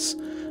habits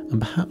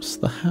and perhaps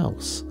the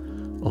house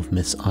of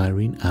Miss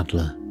Irene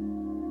Adler."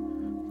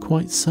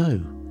 "Quite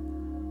so,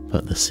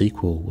 but the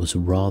sequel was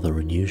rather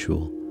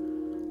unusual.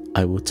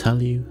 I will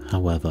tell you,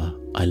 however,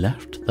 I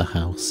left the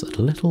house at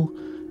a little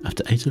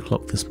after 8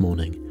 o'clock this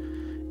morning,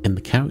 in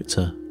the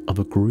character of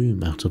a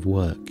groom out of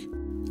work.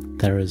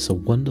 There is a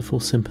wonderful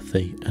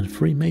sympathy and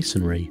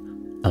freemasonry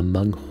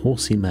among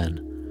horsey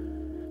men.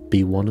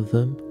 Be one of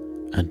them,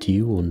 and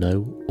you will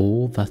know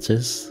all that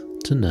is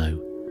to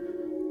know.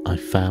 I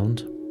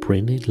found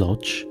Brinnley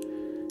Lodge.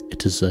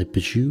 It is a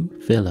bijou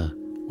villa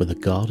with a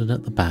garden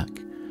at the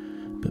back,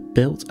 but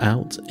built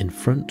out in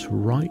front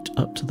right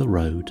up to the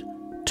road,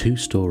 2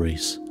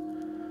 stories.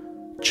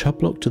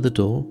 Chublock to the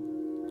door,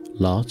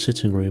 large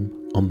sitting room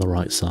on the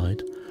right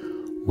side,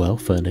 well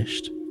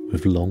furnished,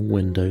 with long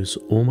windows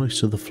almost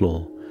to the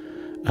floor,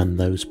 and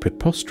those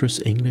preposterous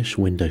English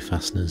window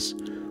fasteners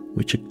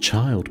which a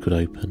child could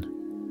open.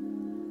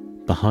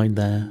 Behind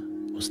there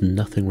was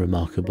nothing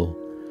remarkable,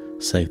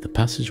 save the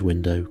passage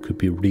window could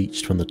be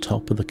reached from the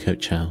top of the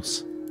coach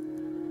house.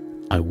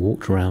 I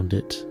walked round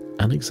it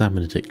and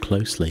examined it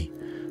closely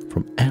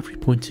from every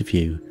point of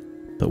view,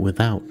 but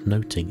without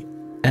noting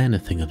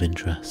anything of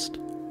interest.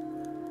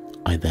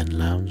 I then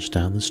lounged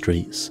down the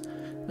streets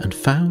and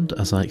found,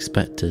 as I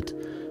expected,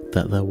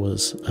 that there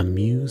was a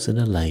mews in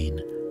a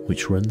lane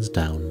which runs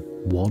down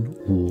one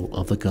wall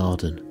of the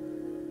garden.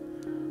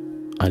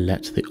 I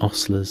let the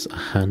ostlers a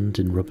hand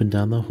in rubbing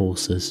down their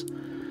horses,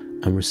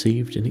 and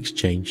received in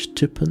exchange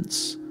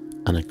 2d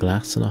and a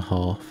glass and a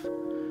half,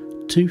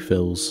 2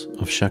 fills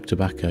of shag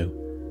tobacco,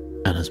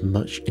 and as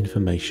much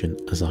information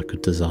as I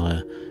could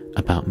desire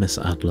about Miss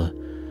Adler,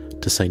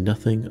 to say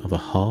nothing of a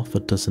half a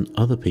dozen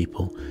other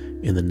people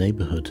in the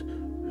neighbourhood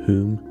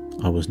whom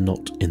I was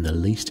not in the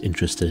least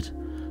interested,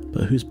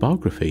 but whose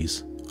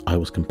biographies I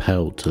was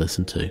compelled to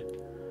listen to.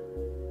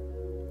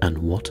 "And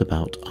what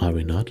about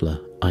Irene Adler?"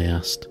 I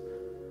asked.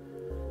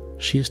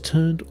 "She has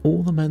turned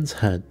all the men's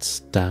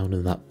heads down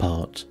in that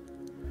part.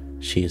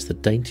 She is the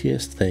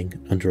daintiest thing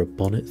under a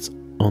bonnet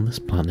on this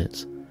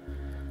planet.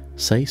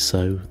 Say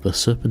so the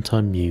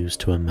Serpentine Muse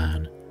to a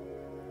man.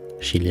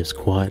 She lives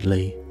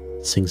quietly,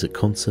 sings at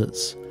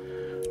concerts,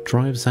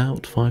 drives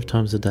out 5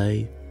 times a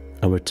day,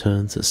 and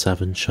returns at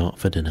 7 sharp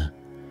for dinner.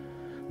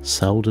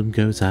 Seldom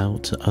goes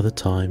out at other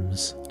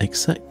times,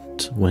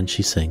 except when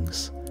she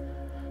sings.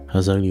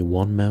 Has only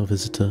 1 male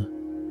visitor,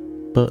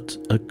 but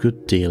a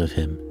good deal of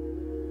him.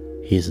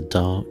 He is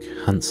dark,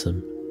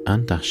 handsome,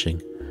 and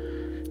dashing.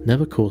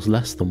 Never calls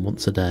less than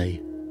once a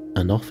day,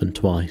 and often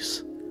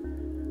twice.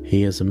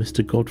 He is a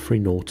Mr. Godfrey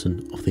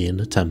Norton of the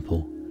Inner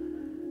Temple.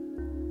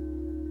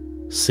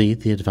 See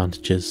the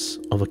advantages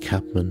of a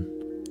cabman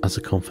as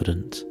a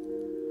confidant.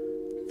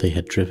 They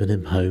had driven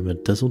him home a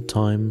dozen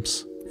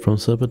times from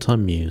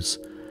Serpentine Mews,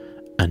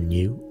 and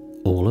knew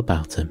all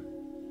about him."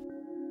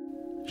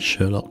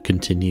 Sherlock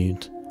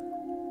continued,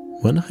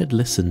 "When I had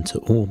listened to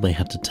all they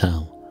had to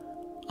tell,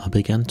 I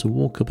began to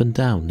walk up and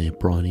down near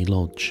Briney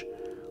Lodge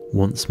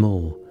once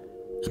more,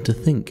 and to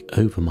think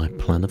over my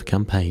plan of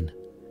campaign.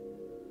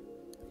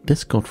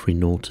 This Godfrey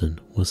Norton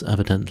was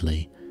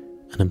evidently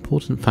an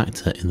important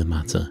factor in the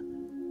matter.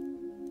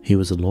 He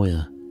was a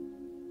lawyer.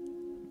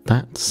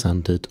 That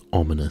sounded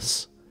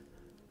ominous.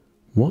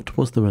 What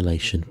was the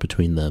relation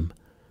between them,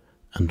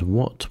 and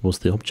what was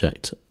the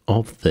object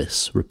of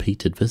this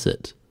repeated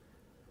visit?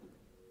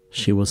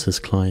 She was his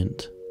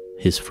client,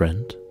 his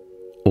friend,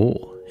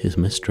 or his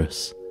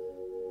mistress.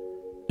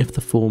 If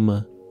the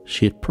former,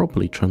 she had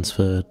probably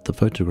transferred the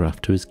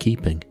photograph to his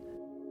keeping.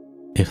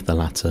 If the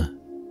latter,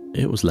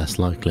 it was less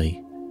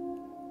likely.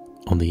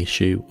 On the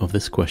issue of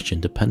this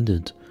question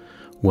depended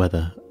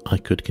whether I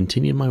could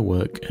continue my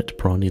work at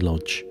Briney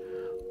Lodge,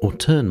 or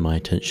turn my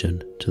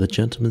attention to the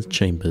gentleman's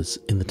chambers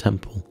in the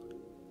Temple.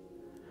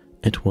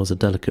 It was a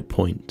delicate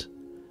point,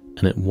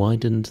 and it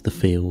widened the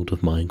field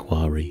of my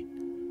inquiry.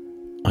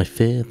 I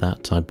fear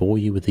that I bore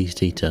you with these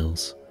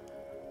details,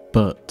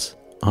 but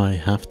I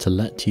have to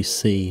let you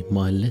see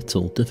my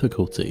little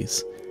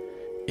difficulties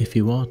if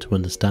you are to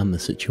understand the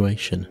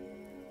situation."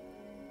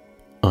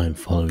 "I am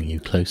following you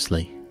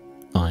closely,"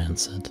 I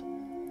answered.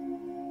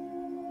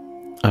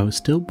 I was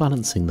still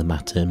balancing the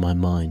matter in my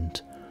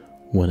mind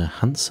when a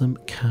handsome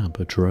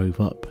cab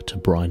drove up to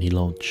Briney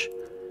Lodge,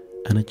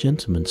 and a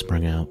gentleman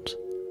sprang out.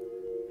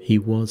 He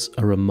was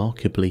a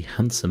remarkably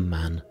handsome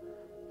man,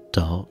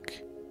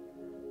 dark,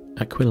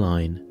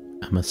 aquiline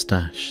and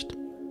moustached,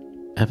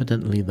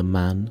 evidently the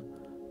man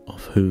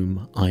of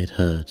whom I had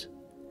heard.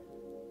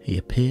 He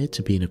appeared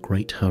to be in a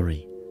great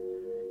hurry,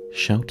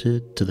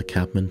 shouted to the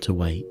cabman to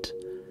wait,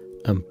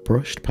 and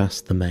brushed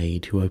past the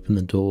maid who opened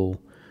the door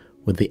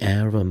with the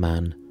air of a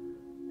man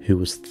who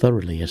was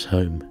thoroughly at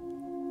home.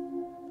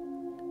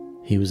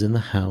 He was in the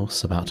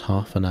house about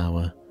half an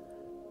hour,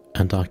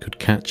 and I could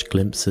catch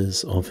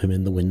glimpses of him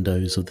in the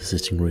windows of the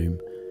sitting room,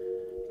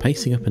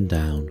 pacing up and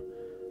down,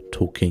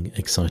 talking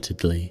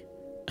excitedly,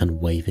 and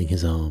waving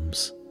his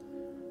arms.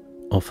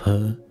 Of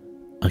her,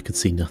 I could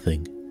see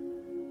nothing.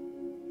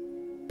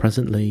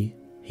 Presently,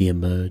 he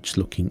emerged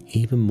looking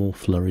even more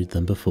flurried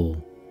than before.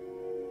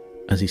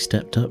 As he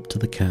stepped up to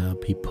the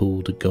cab, he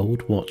pulled a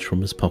gold watch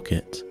from his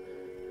pocket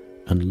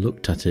and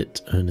looked at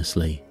it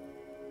earnestly.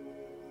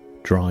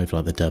 "Drive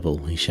like the devil,"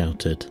 he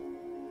shouted.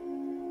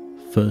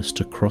 "First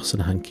to Cross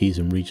and Hankey's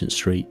in Regent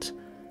Street,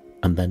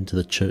 and then to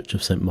the Church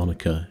of St.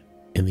 Monica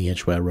in the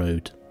Edgware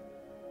Road.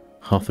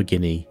 Half a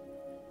guinea,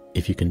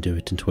 if you can do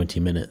it in 20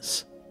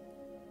 minutes.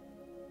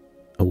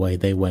 Away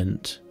they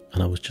went,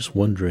 and I was just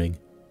wondering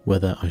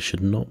whether I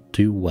should not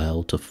do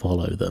well to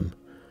follow them,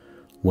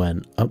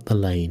 when up the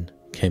lane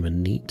came a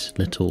neat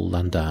little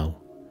landau.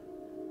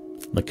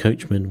 The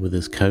coachman, with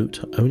his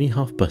coat only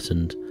half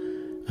buttoned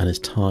and his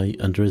tie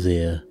under his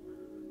ear,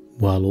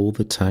 while all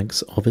the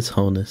tags of his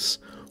harness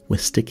were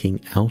sticking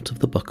out of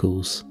the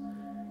buckles.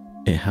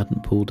 It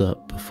hadn't pulled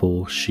up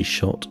before she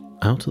shot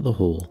out of the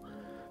hall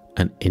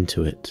and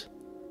into it.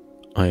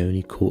 I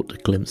only caught a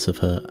glimpse of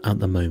her at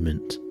the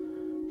moment,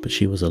 but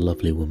she was a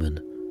lovely woman,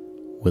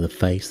 with a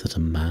face that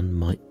a man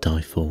might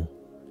die for.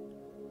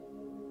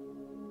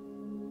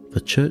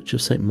 "The Church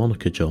of St.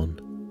 Monica, John,"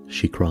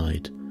 she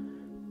cried,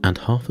 "and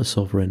half a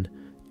sovereign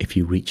if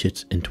you reach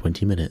it in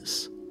 20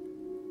 minutes.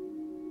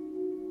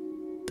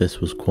 This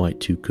was quite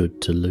too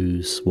good to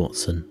lose,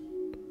 Watson.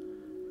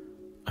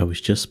 I was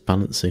just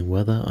balancing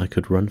whether I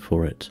could run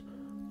for it,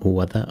 or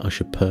whether I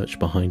should perch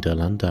behind her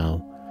landau,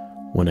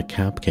 when a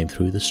cab came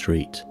through the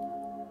street.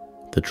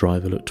 The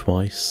driver looked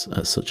twice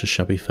at such a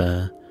shabby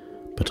fare,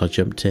 but I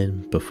jumped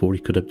in before he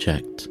could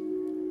object.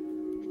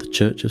 'The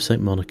Church of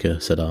St. Monica,'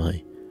 said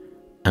I,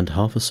 'and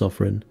half a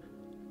sovereign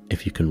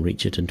if you can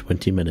reach it in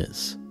 20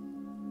 minutes.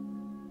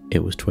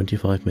 It was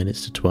 25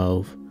 minutes to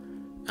 12,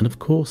 and of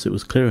course it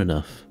was clear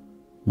enough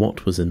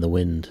what was in the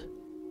wind.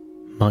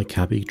 My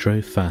cabbie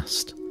drove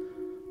fast.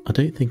 I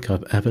don't think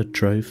I've ever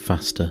drove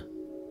faster.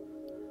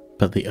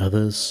 But the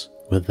others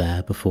were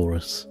there before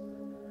us.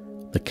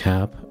 The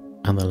cab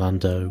and the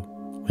landau,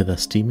 with their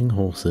steaming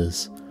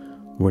horses,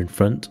 were in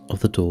front of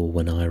the door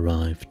when I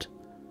arrived.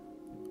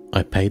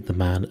 I paid the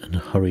man and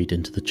hurried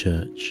into the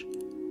church.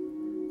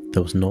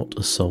 There was not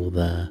a soul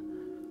there,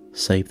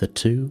 save the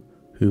two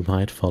whom I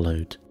had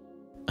followed,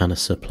 and a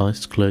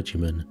surpliced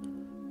clergyman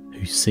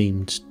who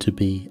seemed to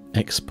be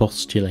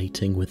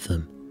expostulating with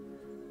them.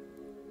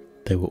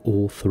 They were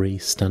all three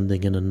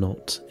standing in a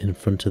knot in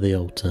front of the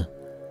altar.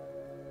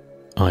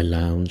 I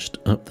lounged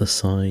up the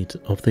side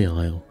of the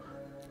aisle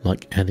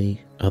like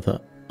any other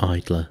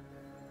idler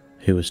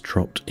who has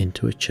dropped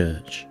into a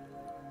church.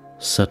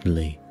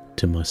 Suddenly,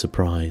 to my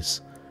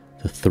surprise,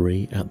 the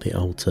three at the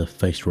altar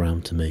faced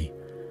round to me,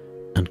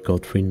 and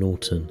Godfrey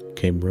Norton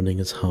came running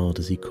as hard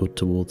as he could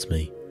towards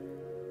me.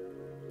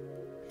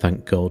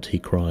 "Thank God," he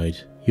cried.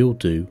 "You'll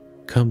do.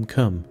 Come,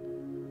 come."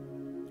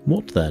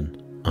 "What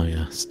then?" I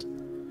asked.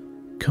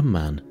 "Come,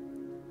 man.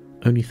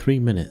 Only 3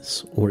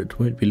 minutes, or it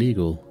won't be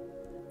legal."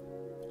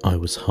 I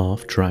was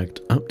half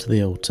dragged up to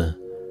the altar,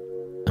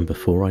 and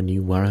before I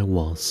knew where I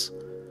was,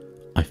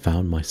 I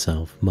found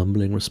myself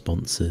mumbling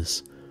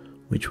responses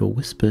which were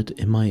whispered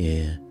in my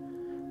ear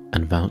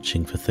and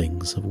vouching for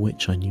things of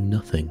which I knew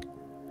nothing,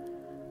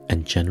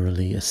 and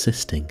generally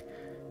assisting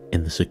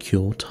in the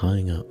secure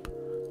tying up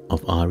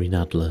of Irene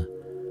Adler,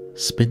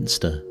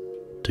 spinster,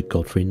 to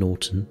Godfrey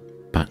Norton,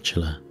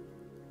 bachelor.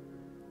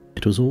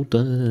 It was all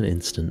done in an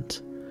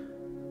instant,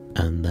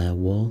 and there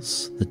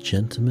was the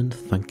gentleman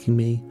thanking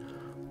me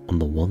on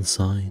the one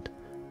side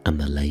and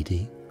the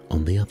lady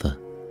on the other,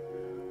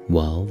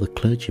 while the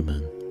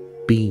clergyman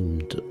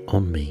beamed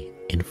on me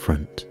in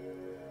front.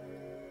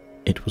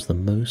 It was the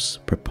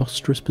most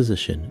preposterous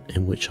position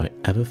in which I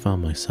ever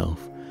found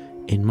myself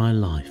in my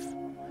life,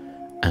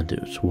 and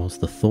it was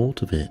the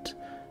thought of it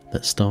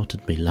that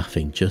started me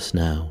laughing just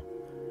now.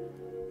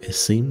 It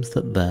seems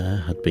that there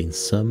had been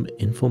some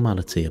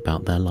informality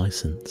about their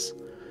licence,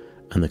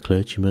 and the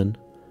clergyman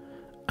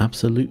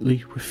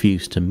absolutely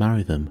refused to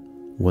marry them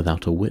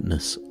without a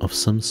witness of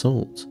some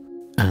sort,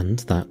 and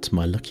that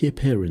my lucky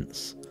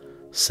appearance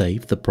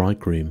saved the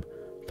bridegroom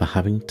for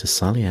having to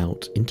sally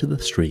out into the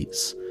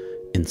streets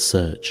in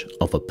search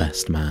of a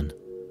best man.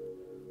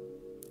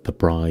 The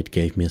bride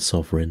gave me a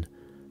sovereign,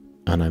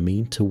 and I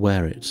mean to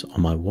wear it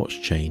on my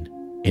watch chain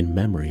in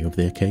memory of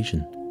the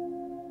occasion.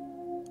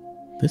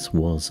 "This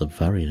was a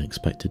very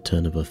unexpected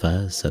turn of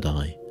affairs," said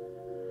I.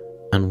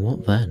 "And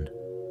what then?"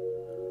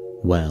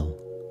 "Well,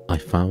 I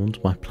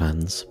found my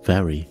plans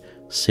very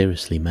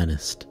seriously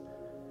menaced.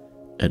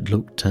 It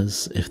looked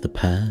as if the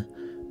pair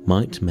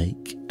might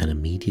make an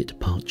immediate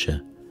departure,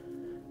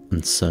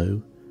 and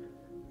so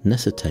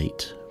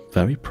necessitate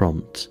very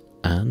prompt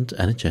and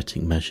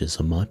energetic measures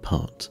on my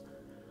part.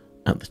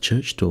 At the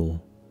church door,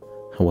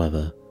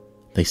 however,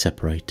 they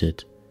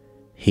separated,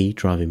 he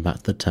driving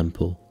back to the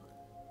temple,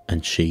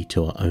 and she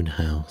to our own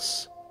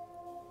house.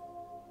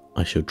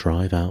 "I shall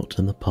drive out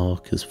in the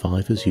park as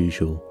 5 as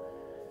usual,"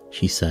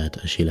 she said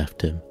as she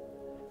left him.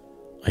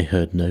 I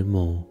heard no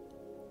more.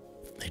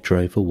 They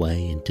drove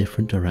away in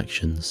different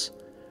directions,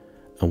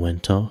 and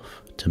went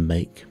off to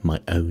make my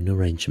own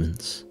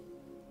arrangements,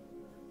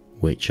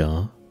 which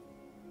are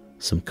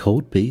some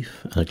cold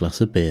beef and a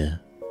glass of beer,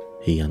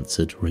 he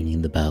answered,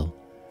 ringing the bell.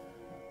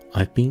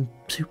 "I've been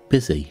too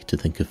busy to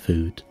think of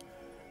food,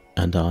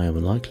 and I am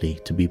likely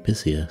to be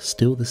busier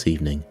still this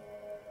evening.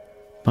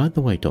 By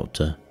the way,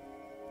 Doctor,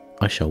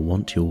 I shall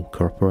want your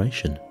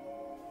cooperation."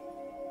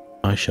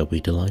 "I shall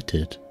be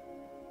delighted.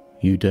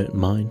 You don't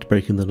mind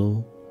breaking the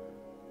law?"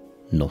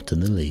 "Not in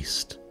the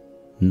least.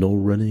 Nor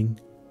running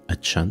a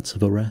chance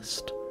of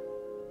arrest?"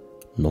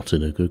 "Not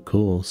in a good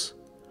cause."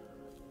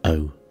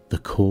 "Oh, the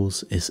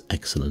cause is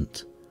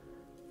excellent.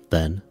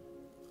 Then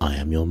I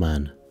am your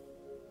man."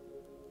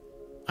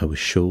 I was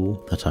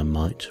sure that I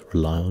might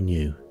rely on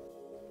you.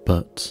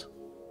 "But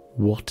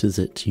what is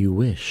it you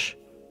wish?"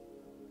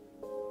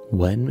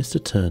 When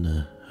Mr.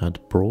 Turner had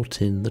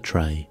brought in the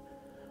tray,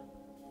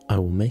 "I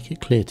will make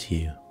it clear to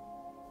you.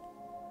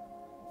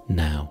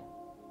 Now,"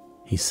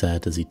 he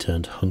said as he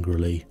turned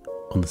hungrily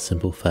on the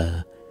simple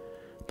fare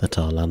that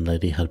our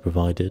landlady had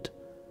provided,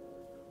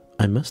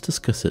 "I must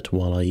discuss it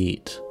while I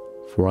eat,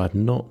 for I have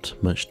not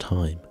much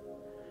time.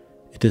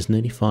 It is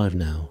nearly 5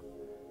 now.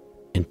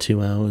 In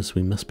 2 hours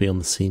we must be on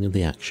the scene of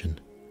the action.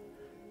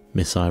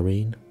 Miss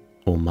Irene,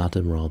 or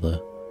Madam rather,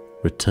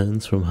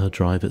 returns from her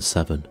drive at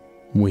 7.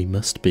 We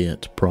must be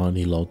at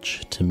Briley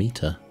Lodge to meet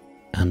her.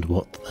 And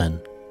what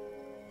then?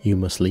 You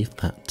must leave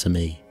that to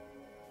me.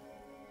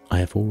 I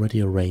have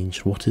already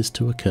arranged what is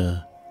to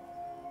occur.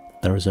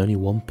 There is only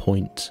one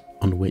point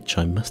on which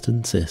I must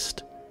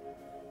insist.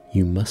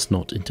 You must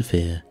not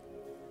interfere.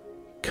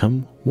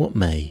 Come what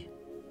may.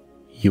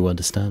 You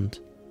understand?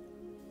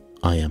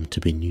 I am to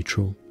be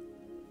neutral.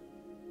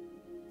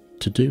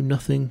 To do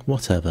nothing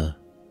whatever.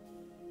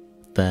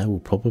 There will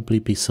probably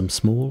be some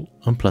small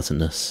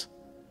unpleasantness.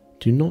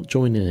 Do not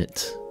join in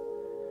it.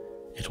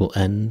 It will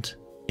end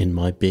in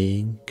my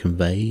being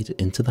conveyed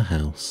into the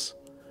house.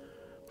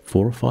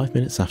 4 or 5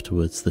 minutes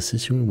afterwards, the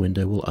sitting room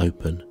window will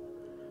open.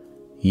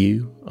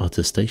 You are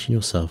to station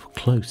yourself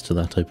close to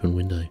that open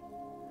window.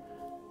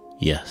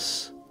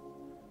 Yes,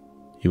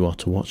 you are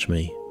to watch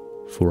me,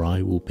 for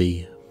I will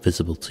be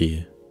visible to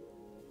you.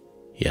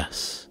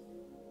 Yes,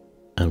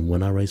 and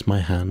when I raise my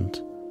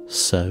hand,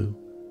 so,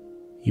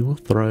 you will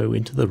throw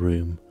into the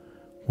room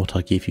what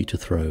I give you to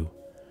throw,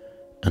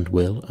 and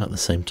will at the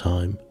same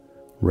time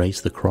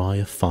raise the cry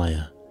of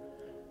fire.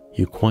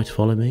 You quite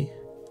follow me?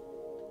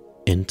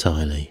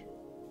 Entirely.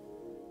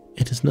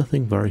 It is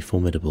nothing very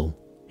formidable,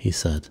 he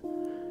said,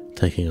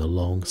 taking a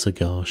long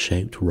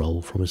cigar-shaped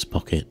roll from his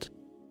pocket.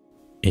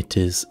 It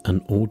is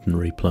an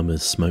ordinary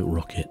plumber's smoke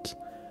rocket,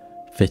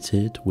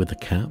 fitted with a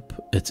cap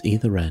at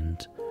either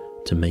end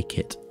to make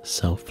it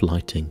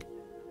self-lighting.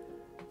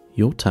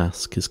 Your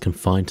task is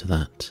confined to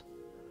that.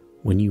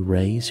 When you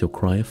raise your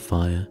cry of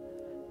fire,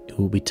 it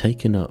will be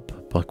taken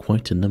up by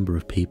quite a number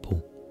of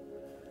people.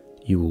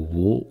 You will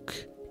walk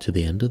to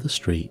the end of the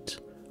street,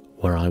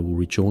 where I will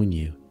rejoin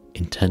you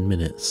in 10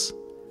 minutes.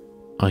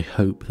 I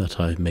hope that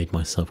I have made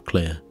myself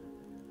clear.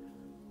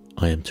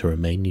 I am to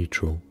remain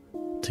neutral,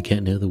 to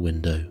get near the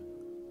window,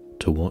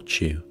 to watch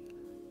you,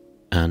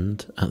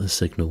 and at the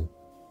signal,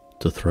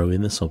 to throw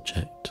in this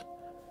object,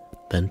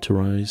 then to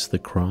raise the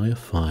cry of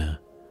fire,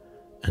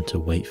 and to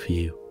wait for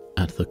you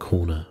at the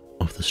corner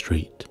of the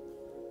street.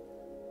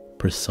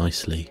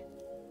 Precisely.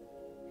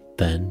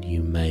 Then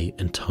you may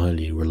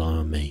entirely rely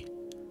on me.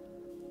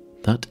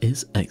 That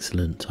is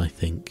excellent, I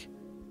think.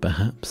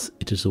 Perhaps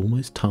it is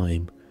almost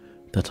time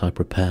that I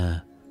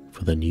prepare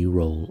for the new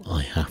role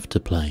I have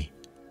to play.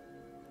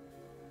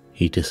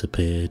 He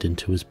disappeared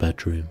into his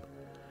bedroom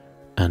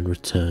and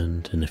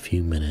returned in a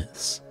few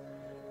minutes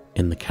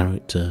in the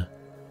character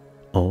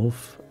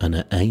of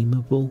an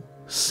amiable,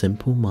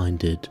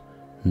 simple-minded,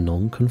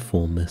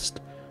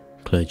 nonconformist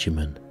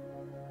clergyman.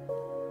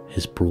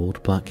 His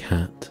broad black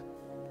hat,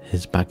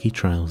 his baggy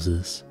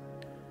trousers,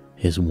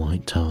 his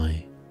white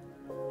tie,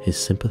 his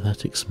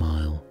sympathetic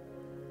smile,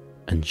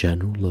 and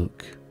general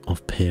look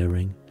of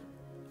peering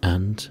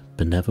and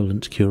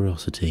benevolent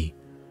curiosity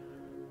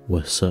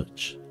were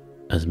such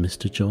as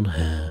Mr. John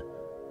Hare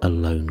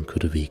alone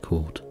could have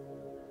equalled.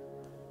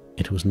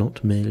 It was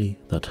not merely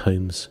that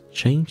Holmes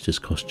changed his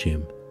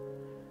costume.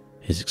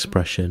 His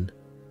expression,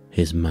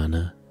 his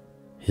manner,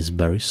 his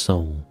very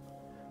soul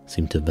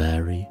seemed to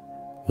vary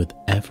with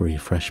every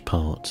fresh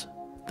part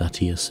that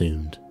he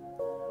assumed.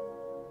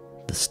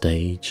 The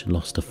stage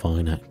lost a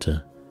fine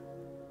actor,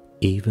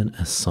 even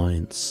as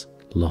science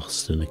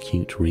lost an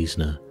acute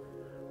reasoner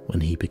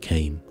when he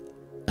became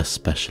a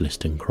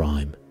specialist in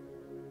crime.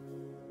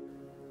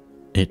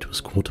 It was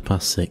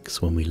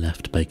 6:15 when we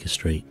left Baker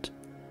Street,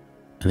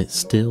 and it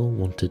still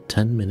wanted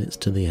 10 minutes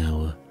to the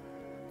hour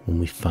when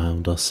we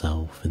found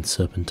ourselves in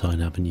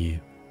Serpentine Avenue.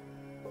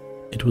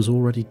 It was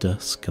already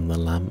dusk and the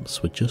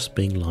lamps were just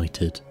being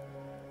lighted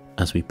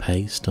as we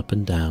paced up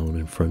and down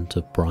in front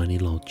of Briney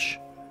Lodge,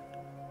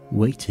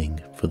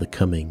 waiting for the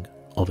coming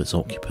of its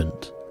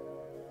occupant.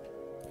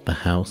 The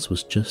house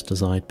was just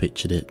as I had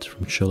pictured it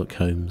from Sherlock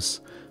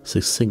Holmes'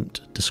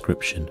 succinct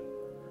description,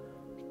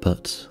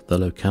 but the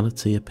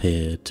locality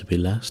appeared to be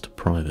less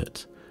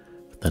private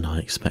than I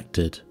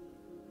expected.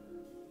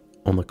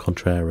 On the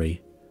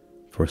contrary,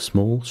 for a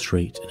small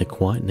street in a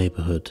quiet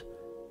neighbourhood,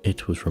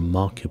 it was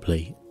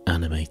remarkably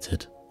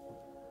animated.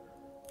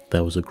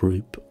 There was a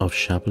group of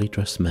shabbily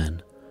dressed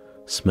men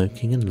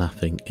smoking and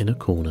laughing in a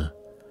corner,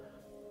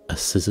 a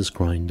scissors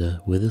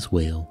grinder with his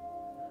wheel,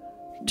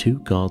 2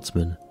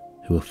 guardsmen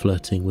who were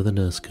flirting with a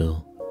nurse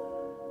girl,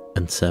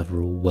 and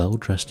several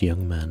well-dressed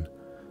young men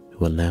who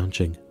were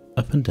lounging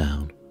up and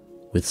down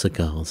with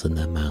cigars in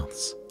their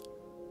mouths.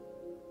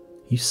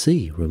 "You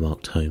see,"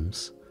 remarked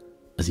Holmes,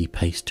 as he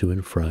paced to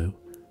and fro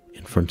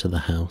in front of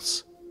the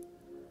house,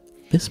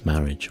 "this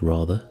marriage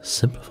rather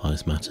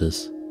simplifies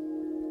matters.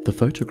 The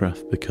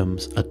photograph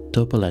becomes a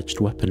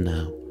double-edged weapon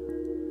now.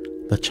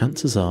 The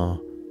chances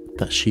are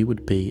that she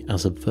would be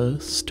as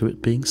averse to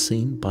it being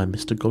seen by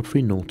Mr.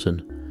 Godfrey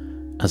Norton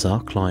as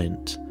our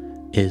client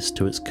is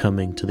to its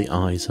coming to the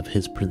eyes of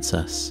his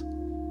princess.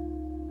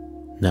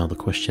 Now the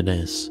question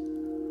is,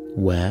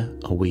 where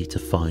are we to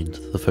find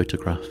the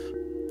photograph?"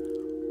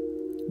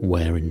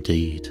 Where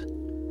indeed?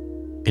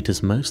 It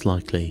is most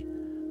likely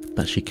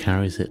that she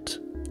carries it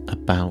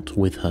about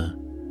with her.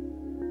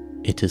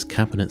 It is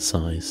cabinet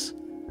size,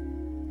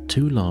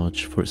 too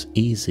large for its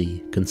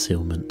easy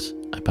concealment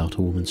about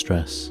a woman's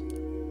dress.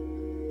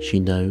 She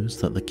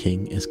knows that the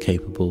king is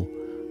capable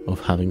of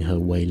having her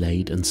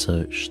waylaid and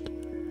searched.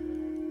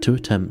 2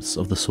 attempts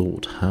of the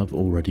sort have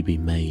already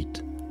been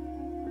made.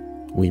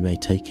 We may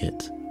take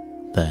it,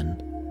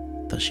 then,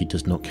 that she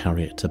does not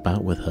carry it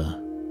about with her.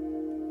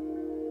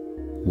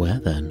 Where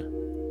then?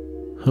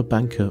 Her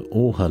banker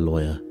or her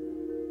lawyer?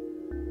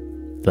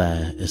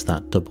 There is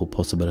that double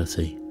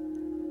possibility,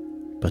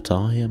 but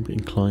I am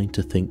inclined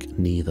to think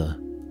neither.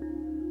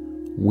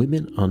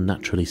 Women are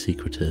naturally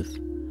secretive,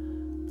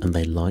 and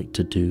they like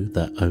to do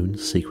their own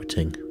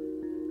secreting.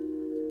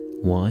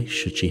 Why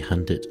should she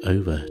hand it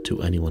over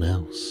to anyone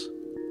else?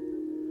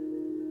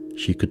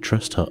 She could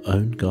trust her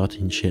own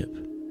guardianship,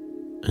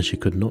 and she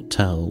could not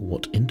tell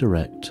what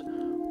indirect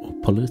or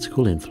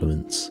political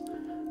influence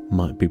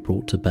might be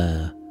brought to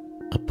bear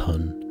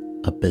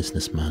upon a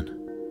businessman.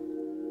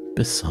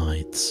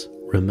 Besides,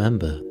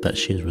 remember that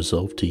she has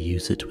resolved to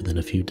use it within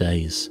a few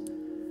days.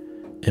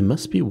 It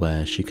must be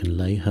where she can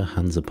lay her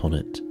hands upon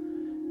it.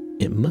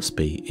 It must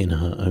be in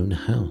her own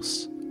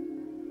house.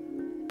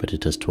 But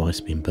it has twice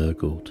been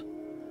burgled.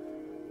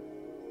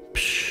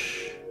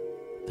 Psh!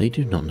 They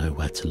do not know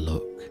where to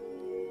look.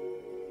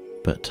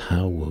 But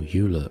how will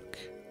you look?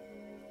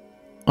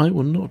 I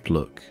will not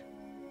look.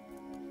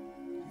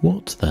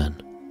 What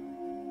then?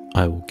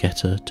 I will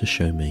get her to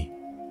show me.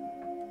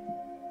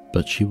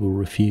 But she will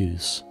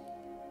refuse.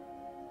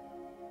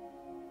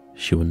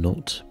 She will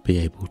not be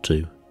able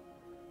to.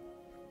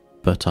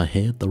 But I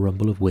hear the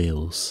rumble of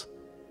wheels.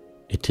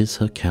 It is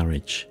her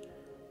carriage.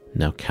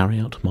 Now carry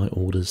out my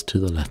orders to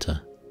the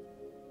letter.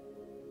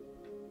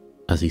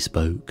 As he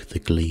spoke, the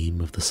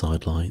gleam of the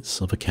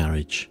sidelights of a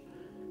carriage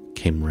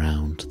came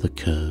round the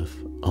curve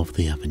of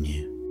the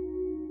avenue.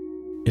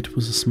 It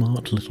was a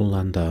smart little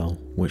landau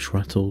which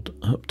rattled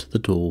up to the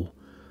door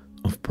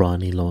of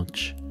Bryony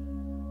Lodge.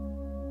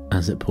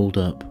 As it pulled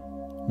up,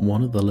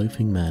 one of the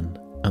loafing men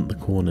at the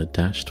corner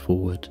dashed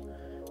forward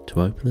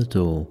to open the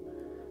door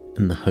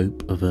in the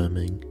hope of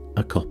earning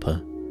a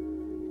copper,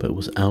 but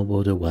was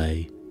elbowed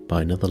away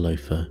by another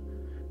loafer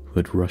who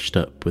had rushed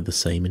up with the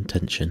same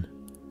intention.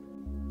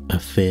 A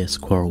fierce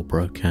quarrel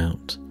broke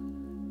out,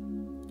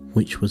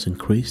 which was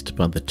increased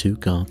by the two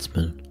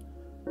guardsmen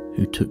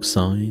who took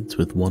sides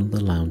with one of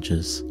the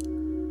loungers,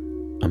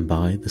 and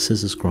by the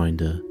scissors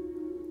grinder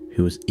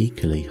who was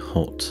equally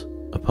hot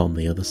upon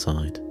the other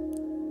side.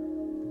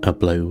 A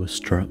blow was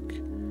struck,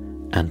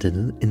 and in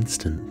an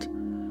instant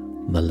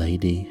the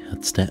lady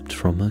had stepped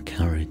from her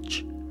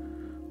carriage,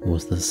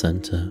 was the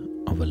centre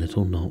of a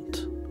little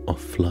knot of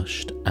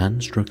flushed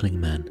and struggling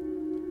men,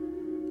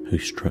 who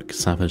struck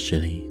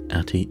savagely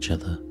at each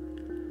other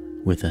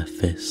with their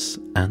fists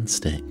and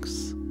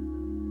sticks.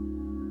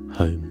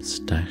 Holmes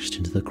dashed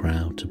into the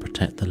crowd to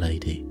protect the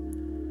lady,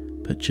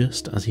 but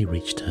just as he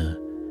reached her,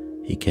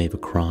 he gave a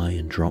cry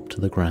and dropped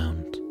to the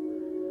ground,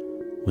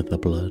 with the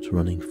blood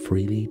running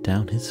freely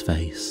down his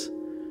face.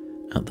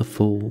 At the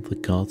fall, the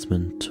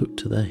guardsmen took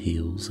to their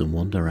heels in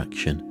one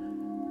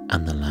direction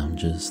and the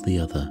loungers the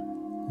other,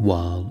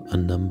 while a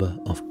number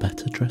of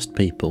better dressed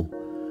people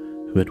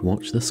who had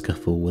watched the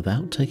scuffle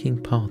without taking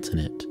part in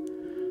it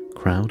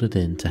crowded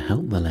in to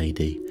help the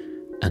lady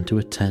and to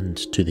attend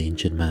to the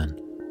injured man.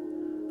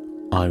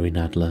 Irene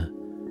Adler,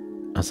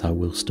 as I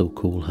will still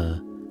call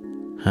her,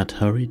 had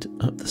hurried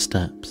up the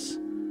steps,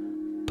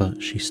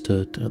 but she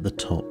stood at the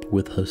top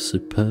with her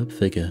superb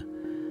figure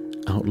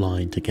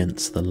outlined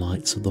against the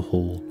lights of the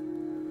hall,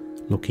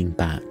 looking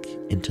back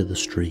into the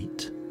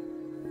street.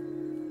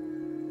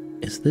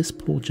 "Is this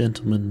poor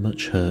gentleman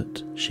much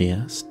hurt?" she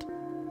asked.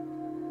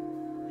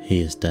 "He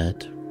is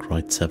dead,"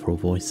 cried several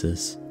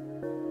voices.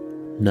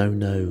 "No,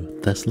 no,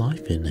 there's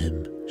life in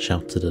him,"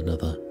 shouted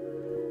another,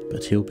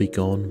 "but he'll be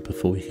gone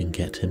before we can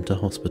get him to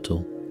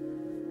hospital."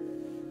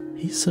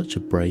 "He's such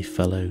a brave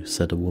fellow,"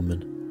 said a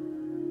woman.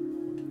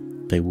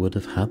 "They would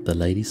have had the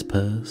lady's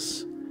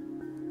purse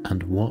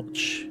and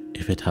watch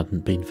if it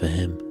hadn't been for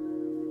him."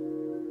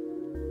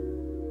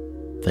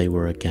 They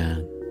were a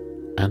gang,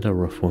 and a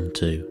rough one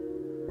too.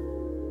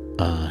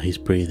 "Ah, he's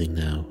breathing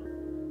now.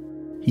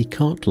 He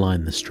can't lie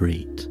in the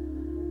street.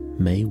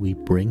 May we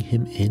bring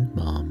him in,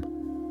 ma'am?"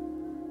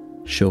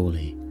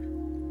 "Surely.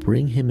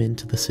 Bring him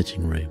into the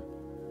sitting room.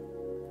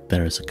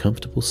 There is a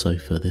comfortable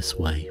sofa this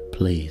way,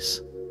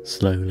 please."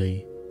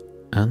 Slowly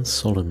and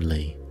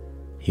solemnly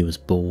he was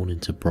borne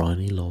into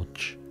Bryony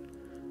Lodge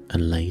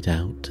and laid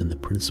out in the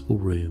principal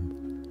room,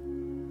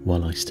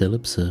 while I still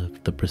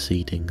observed the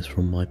proceedings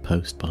from my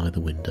post by the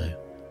window.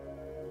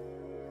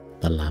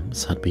 The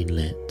lamps had been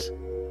lit,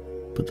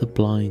 but the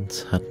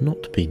blinds had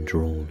not been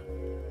drawn,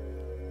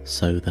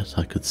 so that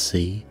I could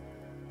see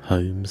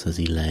Holmes as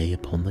he lay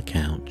upon the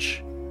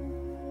couch.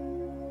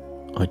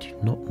 I do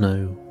not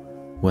know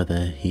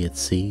whether he had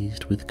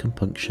seized with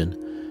compunction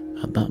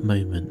at that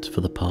moment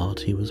for the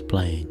part he was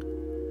playing,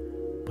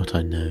 but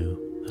I know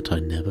that I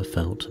never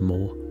felt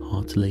more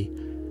heartily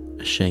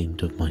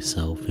ashamed of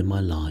myself in my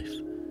life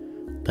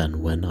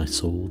than when I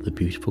saw the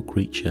beautiful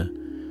creature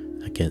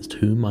against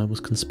whom I was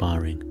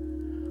conspiring,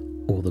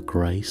 or the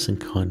grace and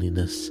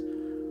kindliness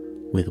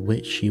with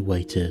which she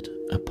waited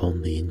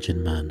upon the injured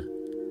man.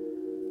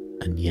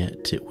 And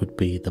yet it would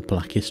be the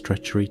blackest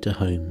treachery to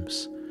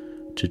Holmes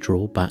to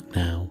draw back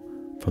now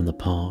from the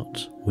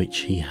part which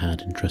he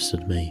had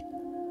entrusted me.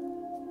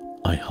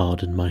 I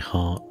hardened my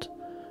heart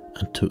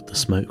and took the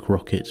smoke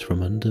rocket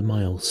from under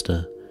my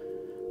ulster.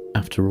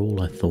 After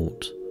all, I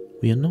thought,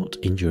 we are not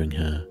injuring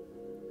her.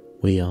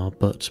 We are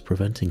but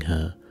preventing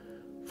her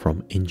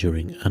from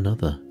injuring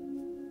another.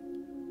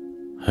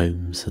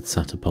 Holmes had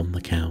sat upon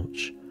the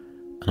couch,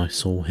 and I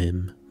saw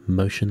him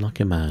motion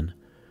like a man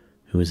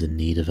who is in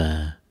need of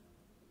air.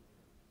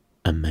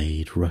 A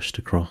maid rushed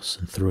across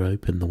and threw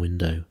open the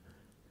window.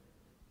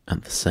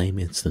 At the same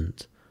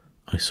instant,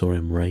 I saw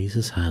him raise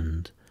his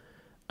hand,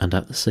 and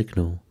at the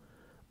signal,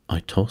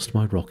 I tossed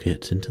my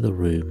rocket into the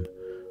room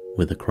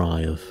with a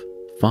cry of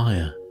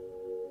 "Fire!"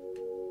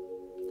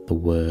 The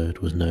word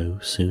was no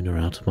sooner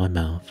out of my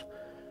mouth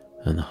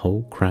than the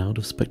whole crowd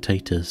of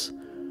spectators,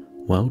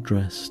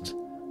 well-dressed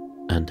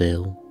and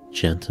ill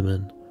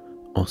gentlemen,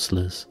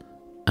 ostlers,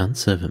 and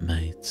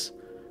servant-maids,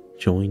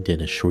 joined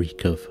in a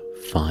shriek of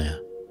 "Fire!"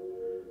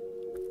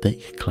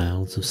 Thick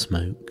clouds of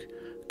smoke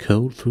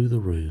curled through the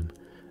room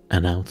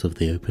and out of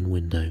the open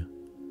window.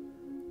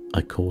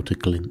 I caught a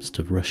glimpse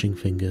of rushing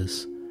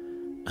fingers,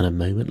 and a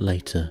moment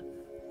later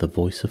the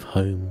voice of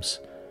Holmes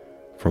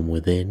from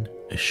within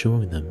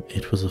assuring them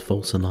it was a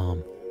false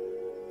alarm.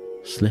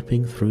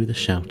 Slipping through the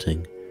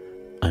shouting,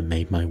 I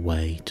made my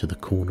way to the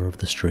corner of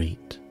the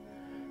street,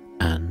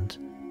 and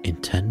in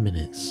 10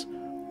 minutes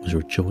was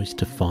rejoiced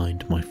to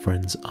find my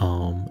friend's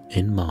arm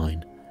in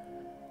mine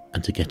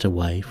and to get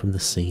away from the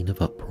scene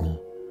of uproar.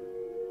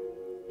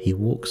 He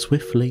walked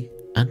swiftly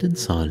and in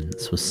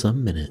silence for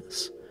some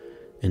minutes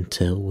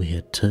until we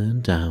had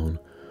turned down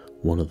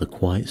one of the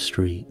quiet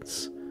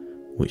streets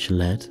which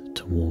led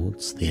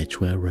towards the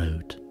Edgware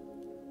Road.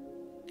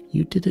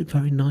 "You did it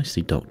very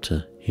nicely,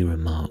 Doctor," he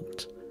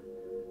remarked.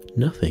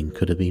 "Nothing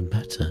could have been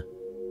better.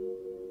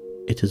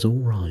 It is all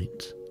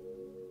right."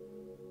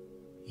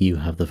 "You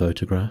have the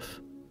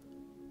photograph?"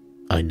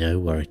 "I know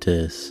where it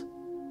is."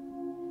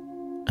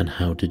 "And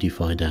how did you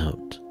find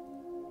out?"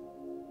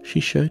 "She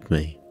showed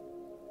me,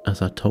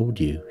 as I told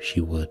you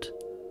she would."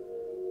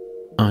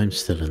 "I'm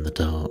still in the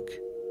dark."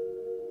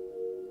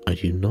 "I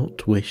do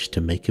not wish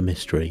to make a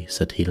mystery,"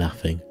 said he,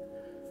 laughing.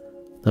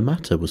 "The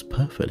matter was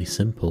perfectly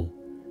simple.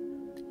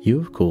 You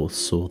of course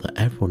saw that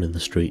everyone in the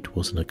street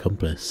was an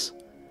accomplice.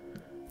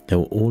 They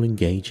were all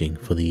engaging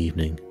for the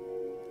evening."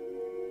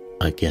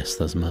 "I guessed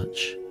as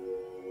much."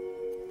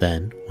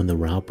 "Then, when the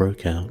row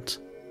broke out,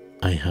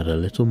 I had a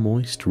little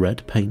moist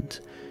red paint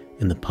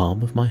in the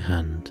palm of my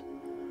hand.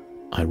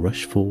 I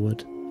rushed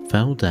forward,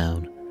 fell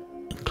down,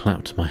 and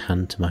clapped my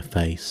hand to my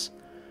face,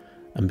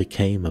 and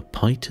became a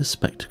piteous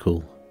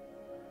spectacle.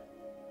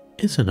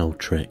 It's an old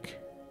trick.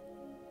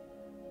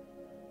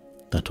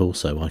 That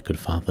also I could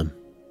fathom.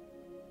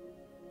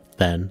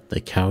 Then they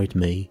carried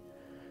me.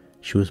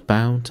 She was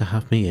bound to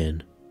have me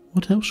in.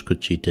 What else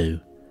could she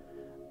do?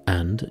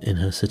 And in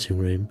her sitting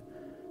room,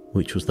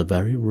 which was the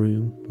very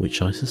room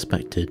which I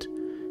suspected,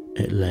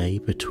 it lay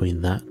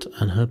between that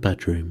and her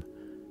bedroom,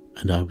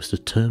 and I was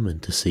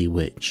determined to see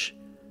which.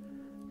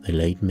 They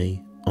laid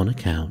me on a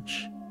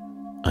couch.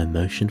 I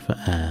motioned for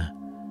air.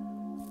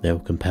 They were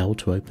compelled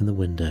to open the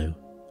window,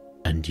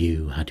 and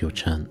you had your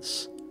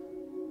chance.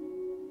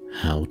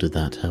 How did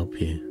that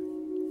help you?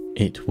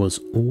 It was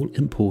all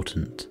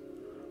important.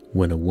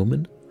 When a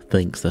woman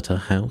thinks that her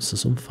house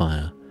is on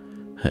fire,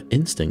 her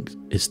instinct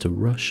is to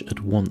rush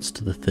at once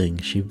to the thing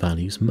she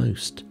values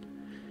most.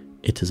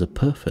 It is a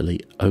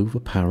perfectly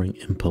overpowering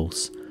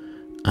impulse,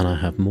 and I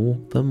have more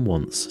than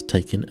once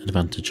taken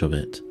advantage of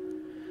it.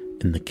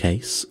 In the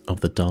case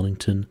of the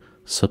Darlington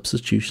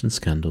substitution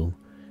scandal,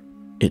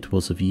 it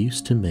was of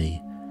use to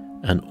me,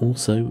 and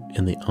also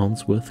in the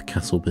Arnsworth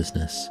Castle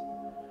business.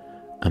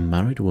 A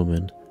married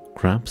woman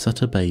grabs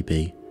at a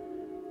baby,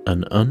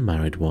 an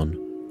unmarried one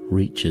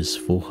reaches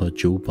for her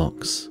jewel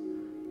box.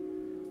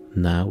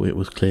 Now it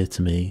was clear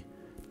to me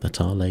that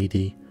Our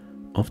Lady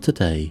of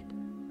today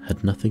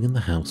had nothing in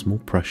the house more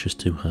precious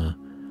to her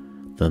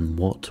than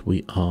what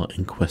we are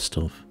in quest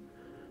of.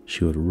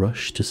 She would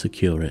rush to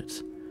secure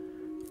it.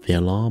 The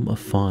alarm of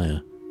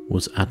fire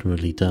was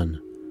admirably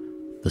done.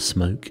 The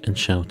smoke and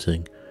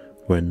shouting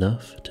were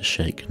enough to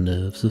shake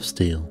nerves of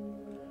steel.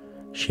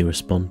 She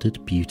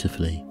responded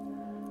beautifully.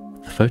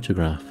 The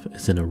photograph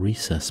is in a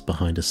recess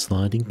behind a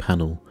sliding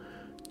panel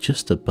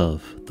just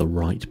above the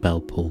right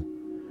bell pull.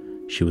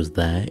 She was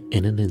there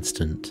in an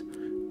instant,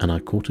 and I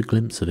caught a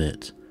glimpse of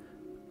it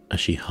as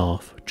she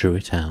half drew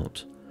it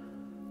out.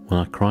 When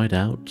I cried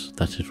out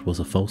that it was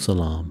a false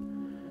alarm,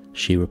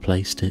 she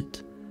replaced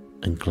it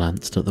and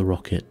glanced at the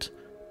rocket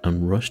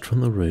and rushed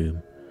from the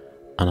room,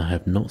 and I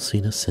have not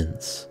seen her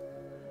since.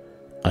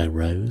 I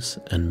rose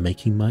and,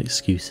 making my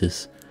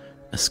excuses,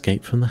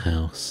 escaped from the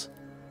house.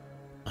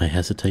 I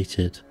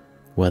hesitated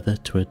whether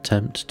to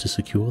attempt to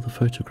secure the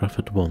photograph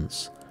at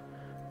once,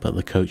 but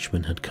the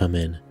coachman had come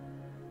in,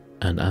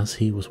 and as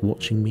he was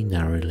watching me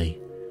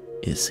narrowly,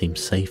 it seemed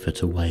safer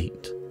to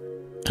wait.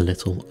 A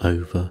little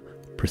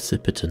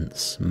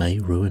over-precipitance may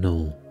ruin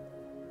all.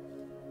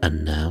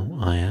 "And now?"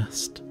 I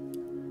asked.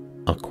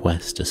 "Our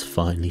quest is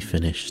finally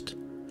finished.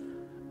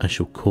 I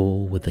shall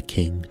call with the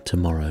king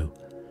tomorrow,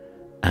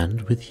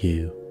 and with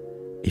you,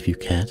 if you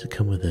care to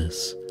come with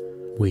us.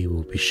 We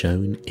will be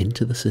shown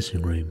into the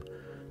sitting room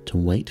to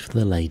wait for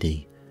the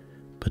lady,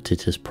 but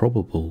it is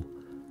probable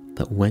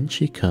that when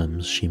she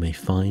comes she may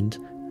find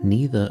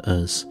neither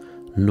us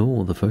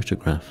nor the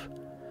photograph.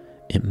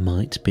 It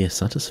might be a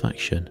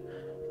satisfaction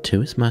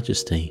to His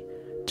Majesty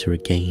to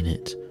regain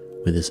it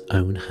with his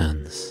own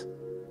hands."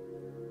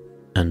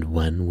 "And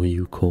when will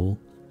you call?"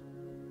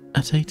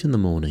 At 8 in the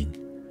morning,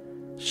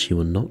 she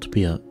will not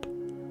be up,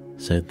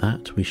 so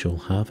that we shall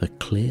have a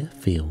clear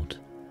field.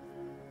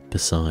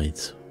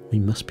 Besides, we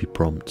must be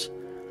prompt,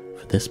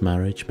 for this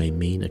marriage may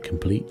mean a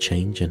complete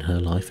change in her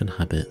life and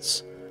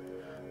habits.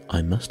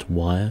 I must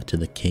wire to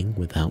the king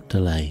without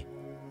delay.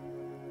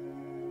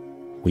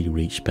 We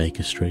reached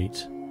Baker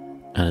Street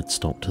and had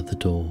stopped at the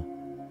door.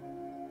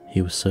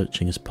 He was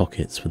searching his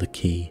pockets for the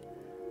key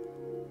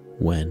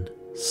when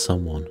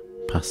someone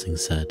passing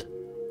said,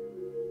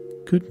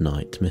 "Good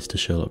night, Mr.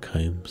 Sherlock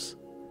Holmes."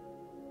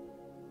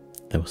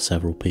 There were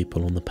several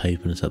people on the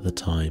pavement at the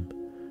time,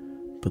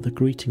 but the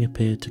greeting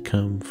appeared to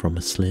come from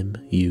a slim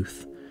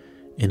youth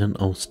in an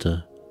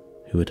ulster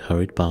who had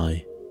hurried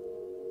by.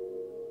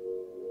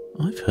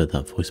 "I've heard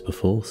that voice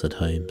before," said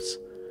Holmes,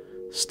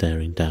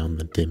 staring down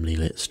the dimly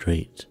lit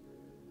street.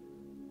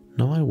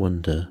 "Now I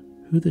wonder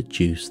who the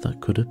deuce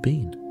that could have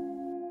been."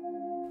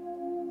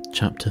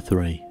 Chapter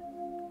 3.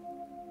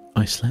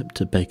 I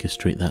slept at Baker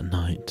Street that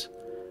night,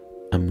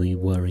 and we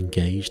were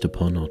engaged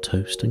upon our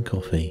toast and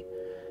coffee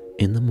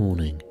in the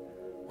morning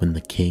when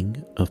the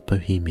King of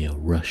Bohemia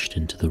rushed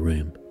into the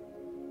room.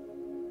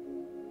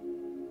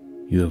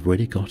 "You have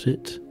really got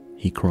it?"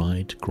 he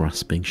cried,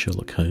 grasping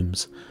Sherlock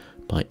Holmes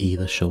by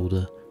either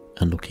shoulder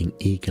and looking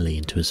eagerly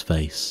into his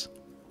face.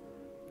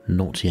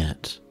 "Not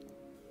yet.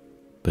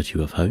 But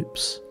you have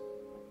hopes?"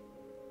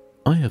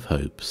 "I have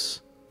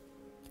hopes."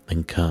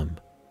 "Then come.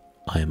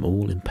 I am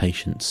all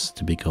impatience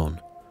to be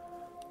gone.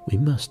 We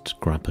must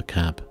grab a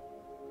cab."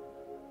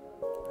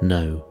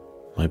 "No,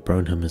 my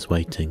brougham is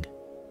waiting."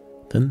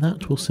 "Then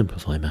that will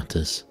simplify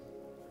matters."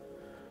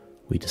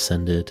 We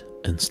descended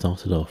and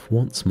started off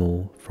once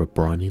more for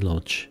Briny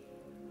Lodge.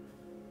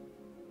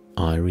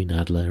 "Irene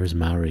Adler is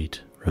married,"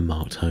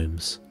 remarked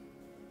Holmes.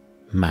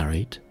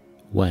 "Married?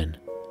 When?"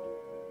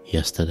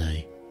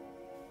 "Yesterday."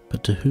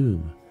 "But to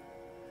whom?"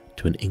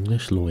 "To an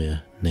English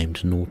lawyer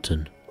named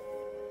Norton."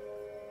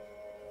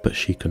 "But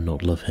she could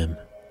not love him."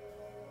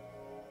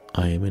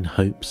 "I am in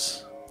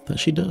hopes that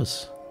she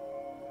does."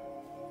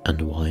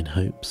 "And why in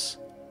hopes?"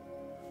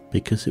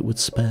 "Because it would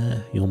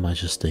spare your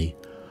Majesty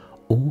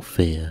all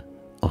fear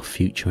of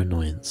future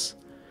annoyance.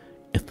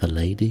 If the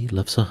lady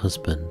loves her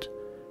husband,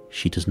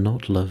 she does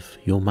not love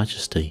your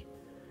Majesty.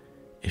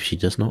 If she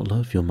does not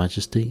love your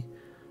Majesty,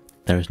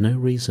 there is no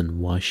reason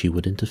why she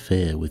would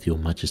interfere with your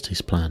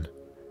Majesty's plan."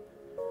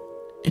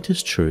 "It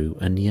is true,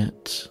 and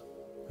yet,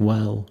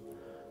 well,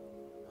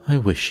 I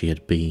wish she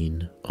had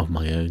been of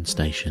my own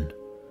station.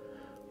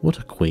 What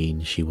a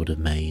queen she would have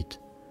made."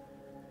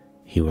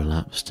 He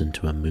relapsed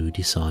into a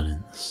moody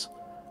silence,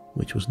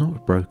 which was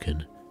not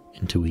broken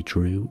until we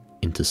drew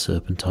into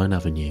Serpentine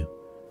Avenue.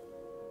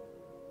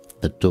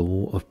 The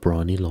door of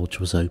Briny Lodge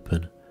was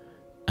open,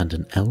 and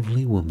an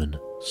elderly woman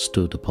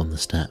stood upon the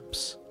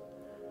steps.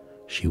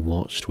 She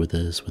watched with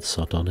us with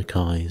sardonic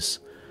eyes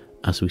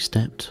as we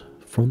stepped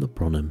from the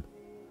brougham.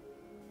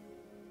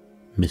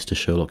 "Mr.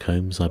 Sherlock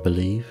Holmes, I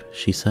believe,"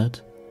 she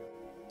said.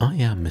 "I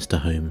am Mr.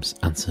 Holmes,"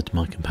 answered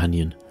my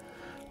companion,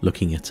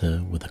 looking at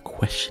her with a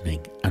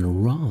questioning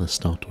and rather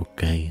startled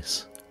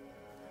gaze.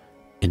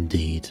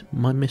 "Indeed,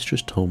 my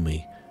mistress told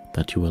me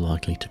that you were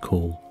likely to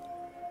call.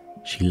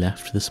 She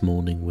left this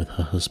morning with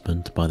her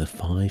husband by the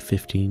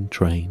 5:15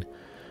 train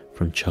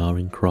from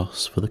Charing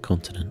Cross for the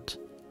Continent."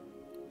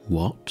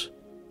 "What?"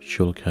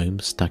 Sherlock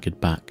Holmes staggered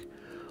back,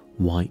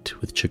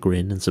 white with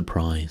chagrin and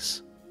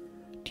surprise.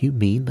 "Do you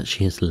mean that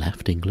she has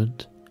left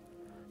England?"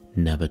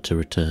 "Never to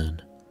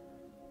return."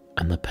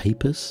 "And the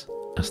papers?"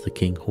 asked the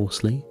king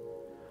hoarsely.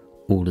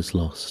 "All is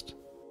lost."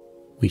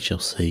 "We shall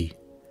see."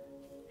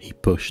 He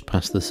pushed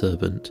past the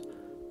servant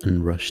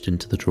and rushed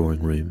into the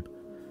drawing room,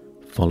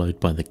 followed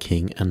by the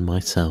king and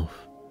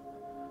myself.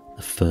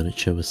 The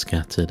furniture was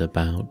scattered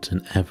about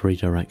in every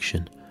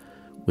direction,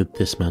 with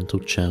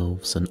dismantled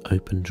shelves and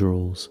open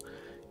drawers,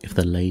 if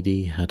the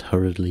lady had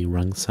hurriedly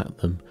ransacked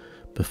them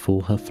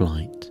before her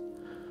flight.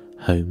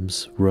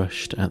 Holmes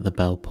rushed at the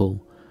bell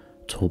pull,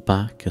 tore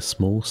back a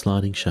small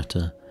sliding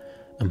shutter,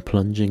 and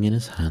plunging in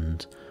his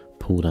hand,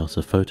 pulled out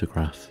a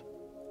photograph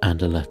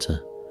and a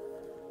letter.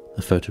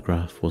 The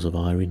photograph was of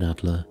Irene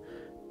Adler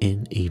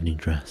in evening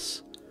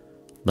dress.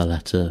 The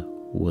letter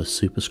was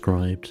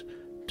superscribed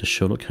to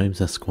Sherlock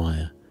Holmes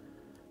Esquire,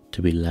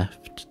 to be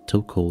left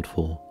till called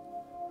for.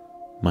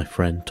 My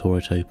friend tore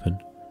it open,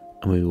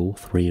 and we all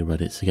three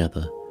read it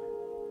together.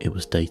 It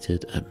was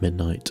dated at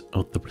midnight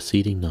of the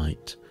preceding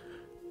night,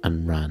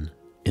 and ran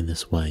in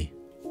this way: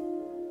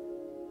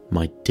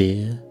 "My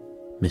dear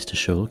Mr.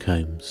 Sherlock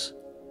Holmes,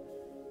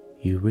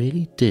 you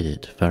really did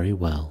it very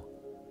well.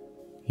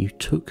 You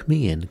took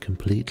me in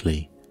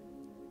completely.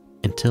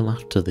 Until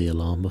after the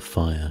alarm of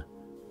fire,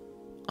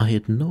 I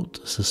had not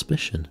a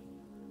suspicion.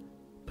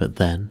 But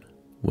then,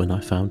 when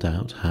I found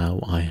out how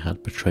I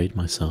had betrayed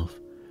myself,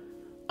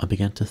 I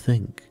began to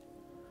think.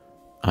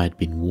 I had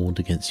been warned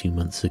against you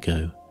months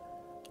ago.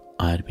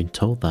 I had been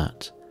told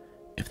that,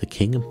 if the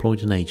king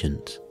employed an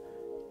agent,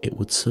 it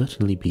would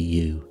certainly be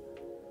you,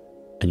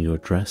 and your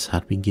address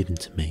had been given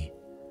to me.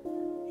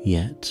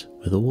 Yet,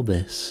 with all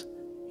this,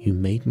 you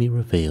made me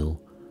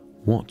reveal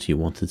what you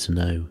wanted to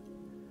know,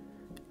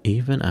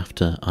 Even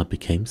after I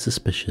became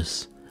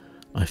suspicious,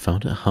 I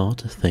found it hard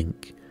to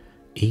think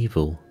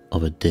evil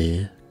of a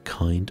dear,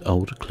 kind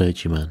old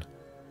clergyman.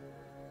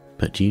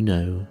 But you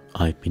know,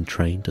 I've been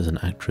trained as an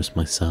actress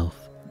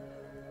myself.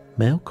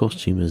 Male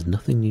costume is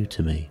nothing new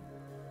to me.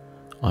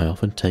 I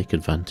often take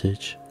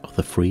advantage of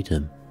the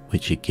freedom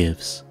which it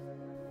gives.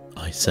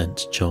 I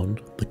sent John,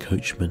 the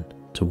coachman,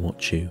 to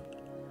watch you,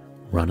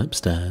 ran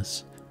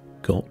upstairs,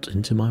 got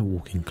into my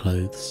walking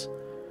clothes,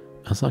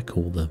 as I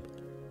call them,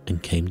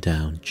 and came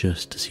down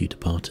just as you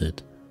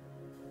departed.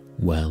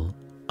 Well,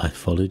 I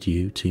followed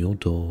you to your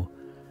door,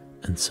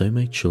 and so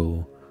made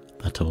sure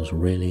that I was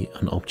really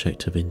an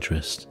object of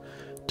interest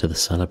to the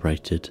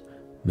celebrated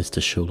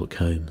Mr. Sherlock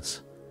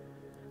Holmes.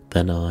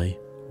 Then I,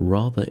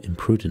 rather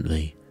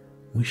imprudently,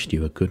 wished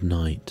you a good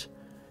night,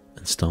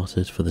 and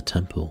started for the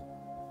temple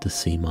to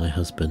see my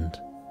husband.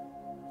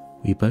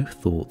 We both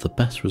thought the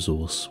best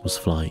resource was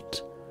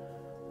flight,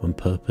 when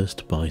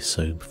purposed by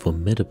so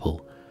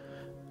formidable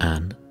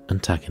an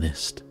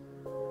antagonist.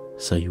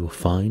 So you will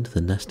find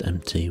the nest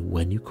empty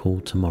when you call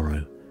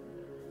tomorrow.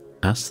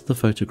 As to the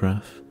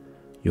photograph,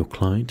 your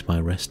client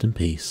may rest in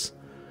peace.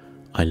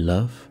 I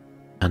love,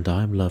 and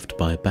I am loved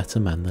by a better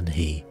man than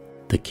he.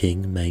 The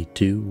king may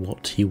do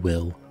what he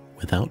will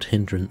without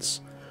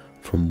hindrance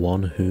from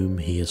one whom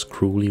he has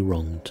cruelly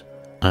wronged.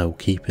 I will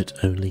keep it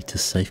only to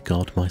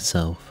safeguard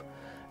myself,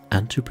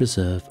 and to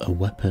preserve a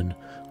weapon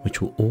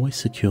which will always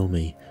secure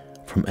me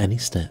from any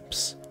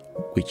steps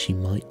which he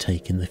might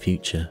take in the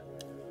future.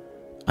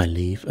 I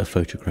leave a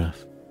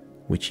photograph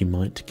which he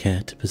might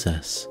care to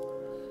possess.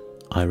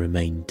 I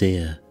remain,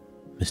 dear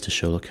Mr.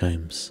 Sherlock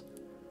Holmes,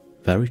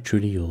 very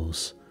truly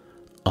yours,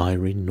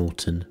 Irene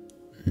Norton,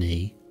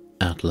 née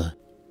Adler.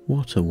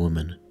 What a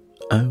woman,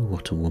 oh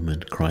what a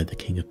woman, cried the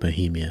King of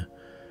Bohemia,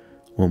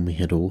 when we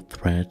had all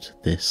read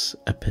this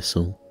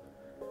epistle.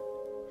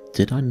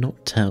 Did I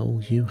not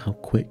tell you how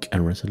quick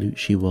and resolute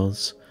she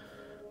was?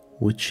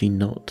 Would she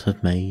not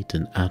have made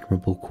an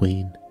admirable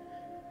queen?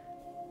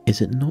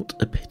 Is it not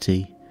a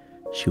pity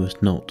she was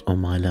not on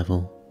my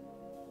level?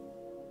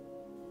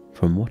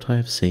 From what I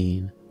have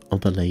seen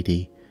of the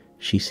lady,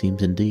 she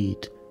seems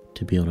indeed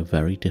to be on a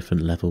very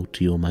different level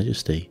to your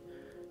Majesty,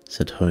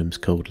 said Holmes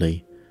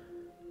coldly.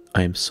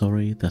 I am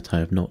sorry that I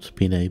have not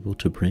been able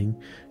to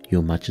bring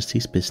your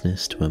Majesty's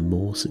business to a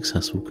more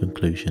successful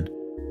conclusion.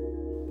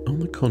 On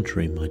the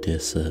contrary, my dear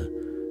sir,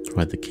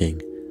 cried the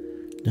King,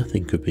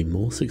 nothing could be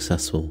more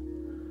successful.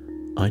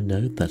 I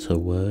know that her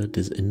word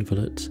is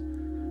inviolate.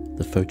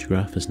 The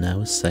photograph is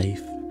now as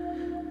safe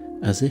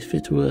as if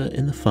it were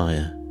in the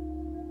fire.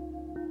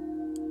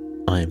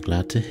 I am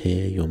glad to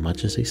hear your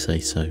Majesty say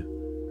so.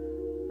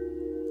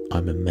 I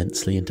am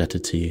immensely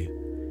indebted to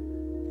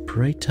you.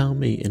 Pray tell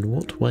me in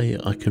what way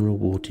I can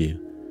reward you.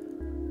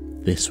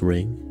 This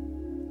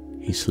ring,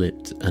 he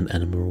slipped an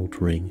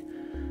emerald ring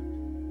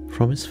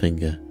from his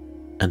finger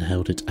and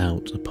held it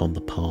out upon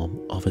the palm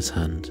of his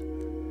hand.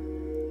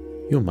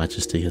 Your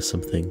Majesty has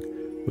something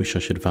which I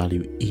should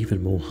value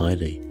even more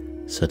highly,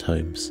 said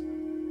Holmes.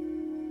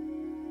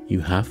 You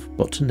have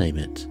but to name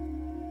it.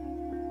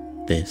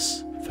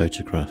 This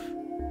photograph.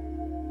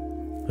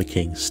 The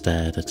King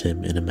stared at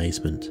him in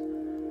amazement.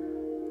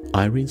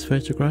 Irene's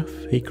photograph?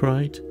 He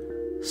cried.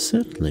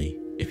 Certainly,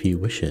 if you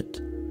wish it.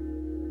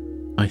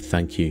 I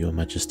thank you, your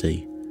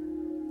Majesty.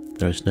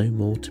 There is no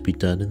more to be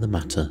done in the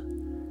matter.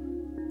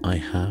 I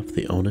have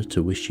the honour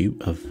to wish you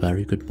a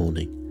very good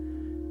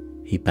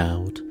morning. He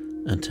bowed,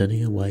 and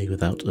turning away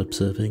without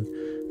observing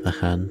the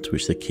hand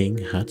which the King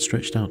had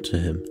stretched out to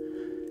him,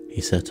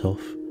 he set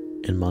off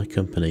in my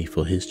company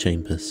for his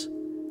chambers.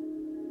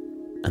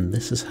 And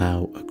this is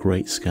how a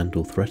great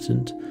scandal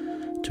threatened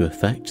to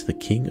affect the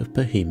King of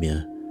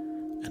Bohemia,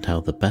 and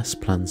how the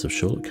best plans of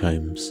Sherlock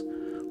Holmes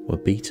were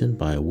beaten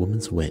by a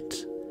woman's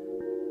wit.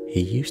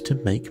 He used to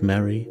make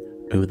merry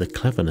over the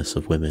cleverness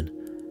of women,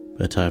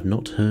 but I have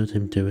not heard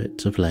him do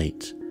it of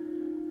late,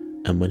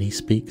 and when he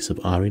speaks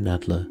of Irene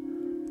Adler,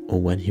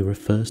 or when he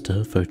refers to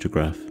her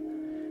photograph,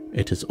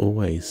 it is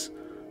always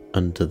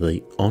under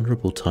the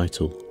honourable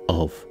title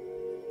of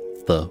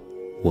the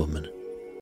woman.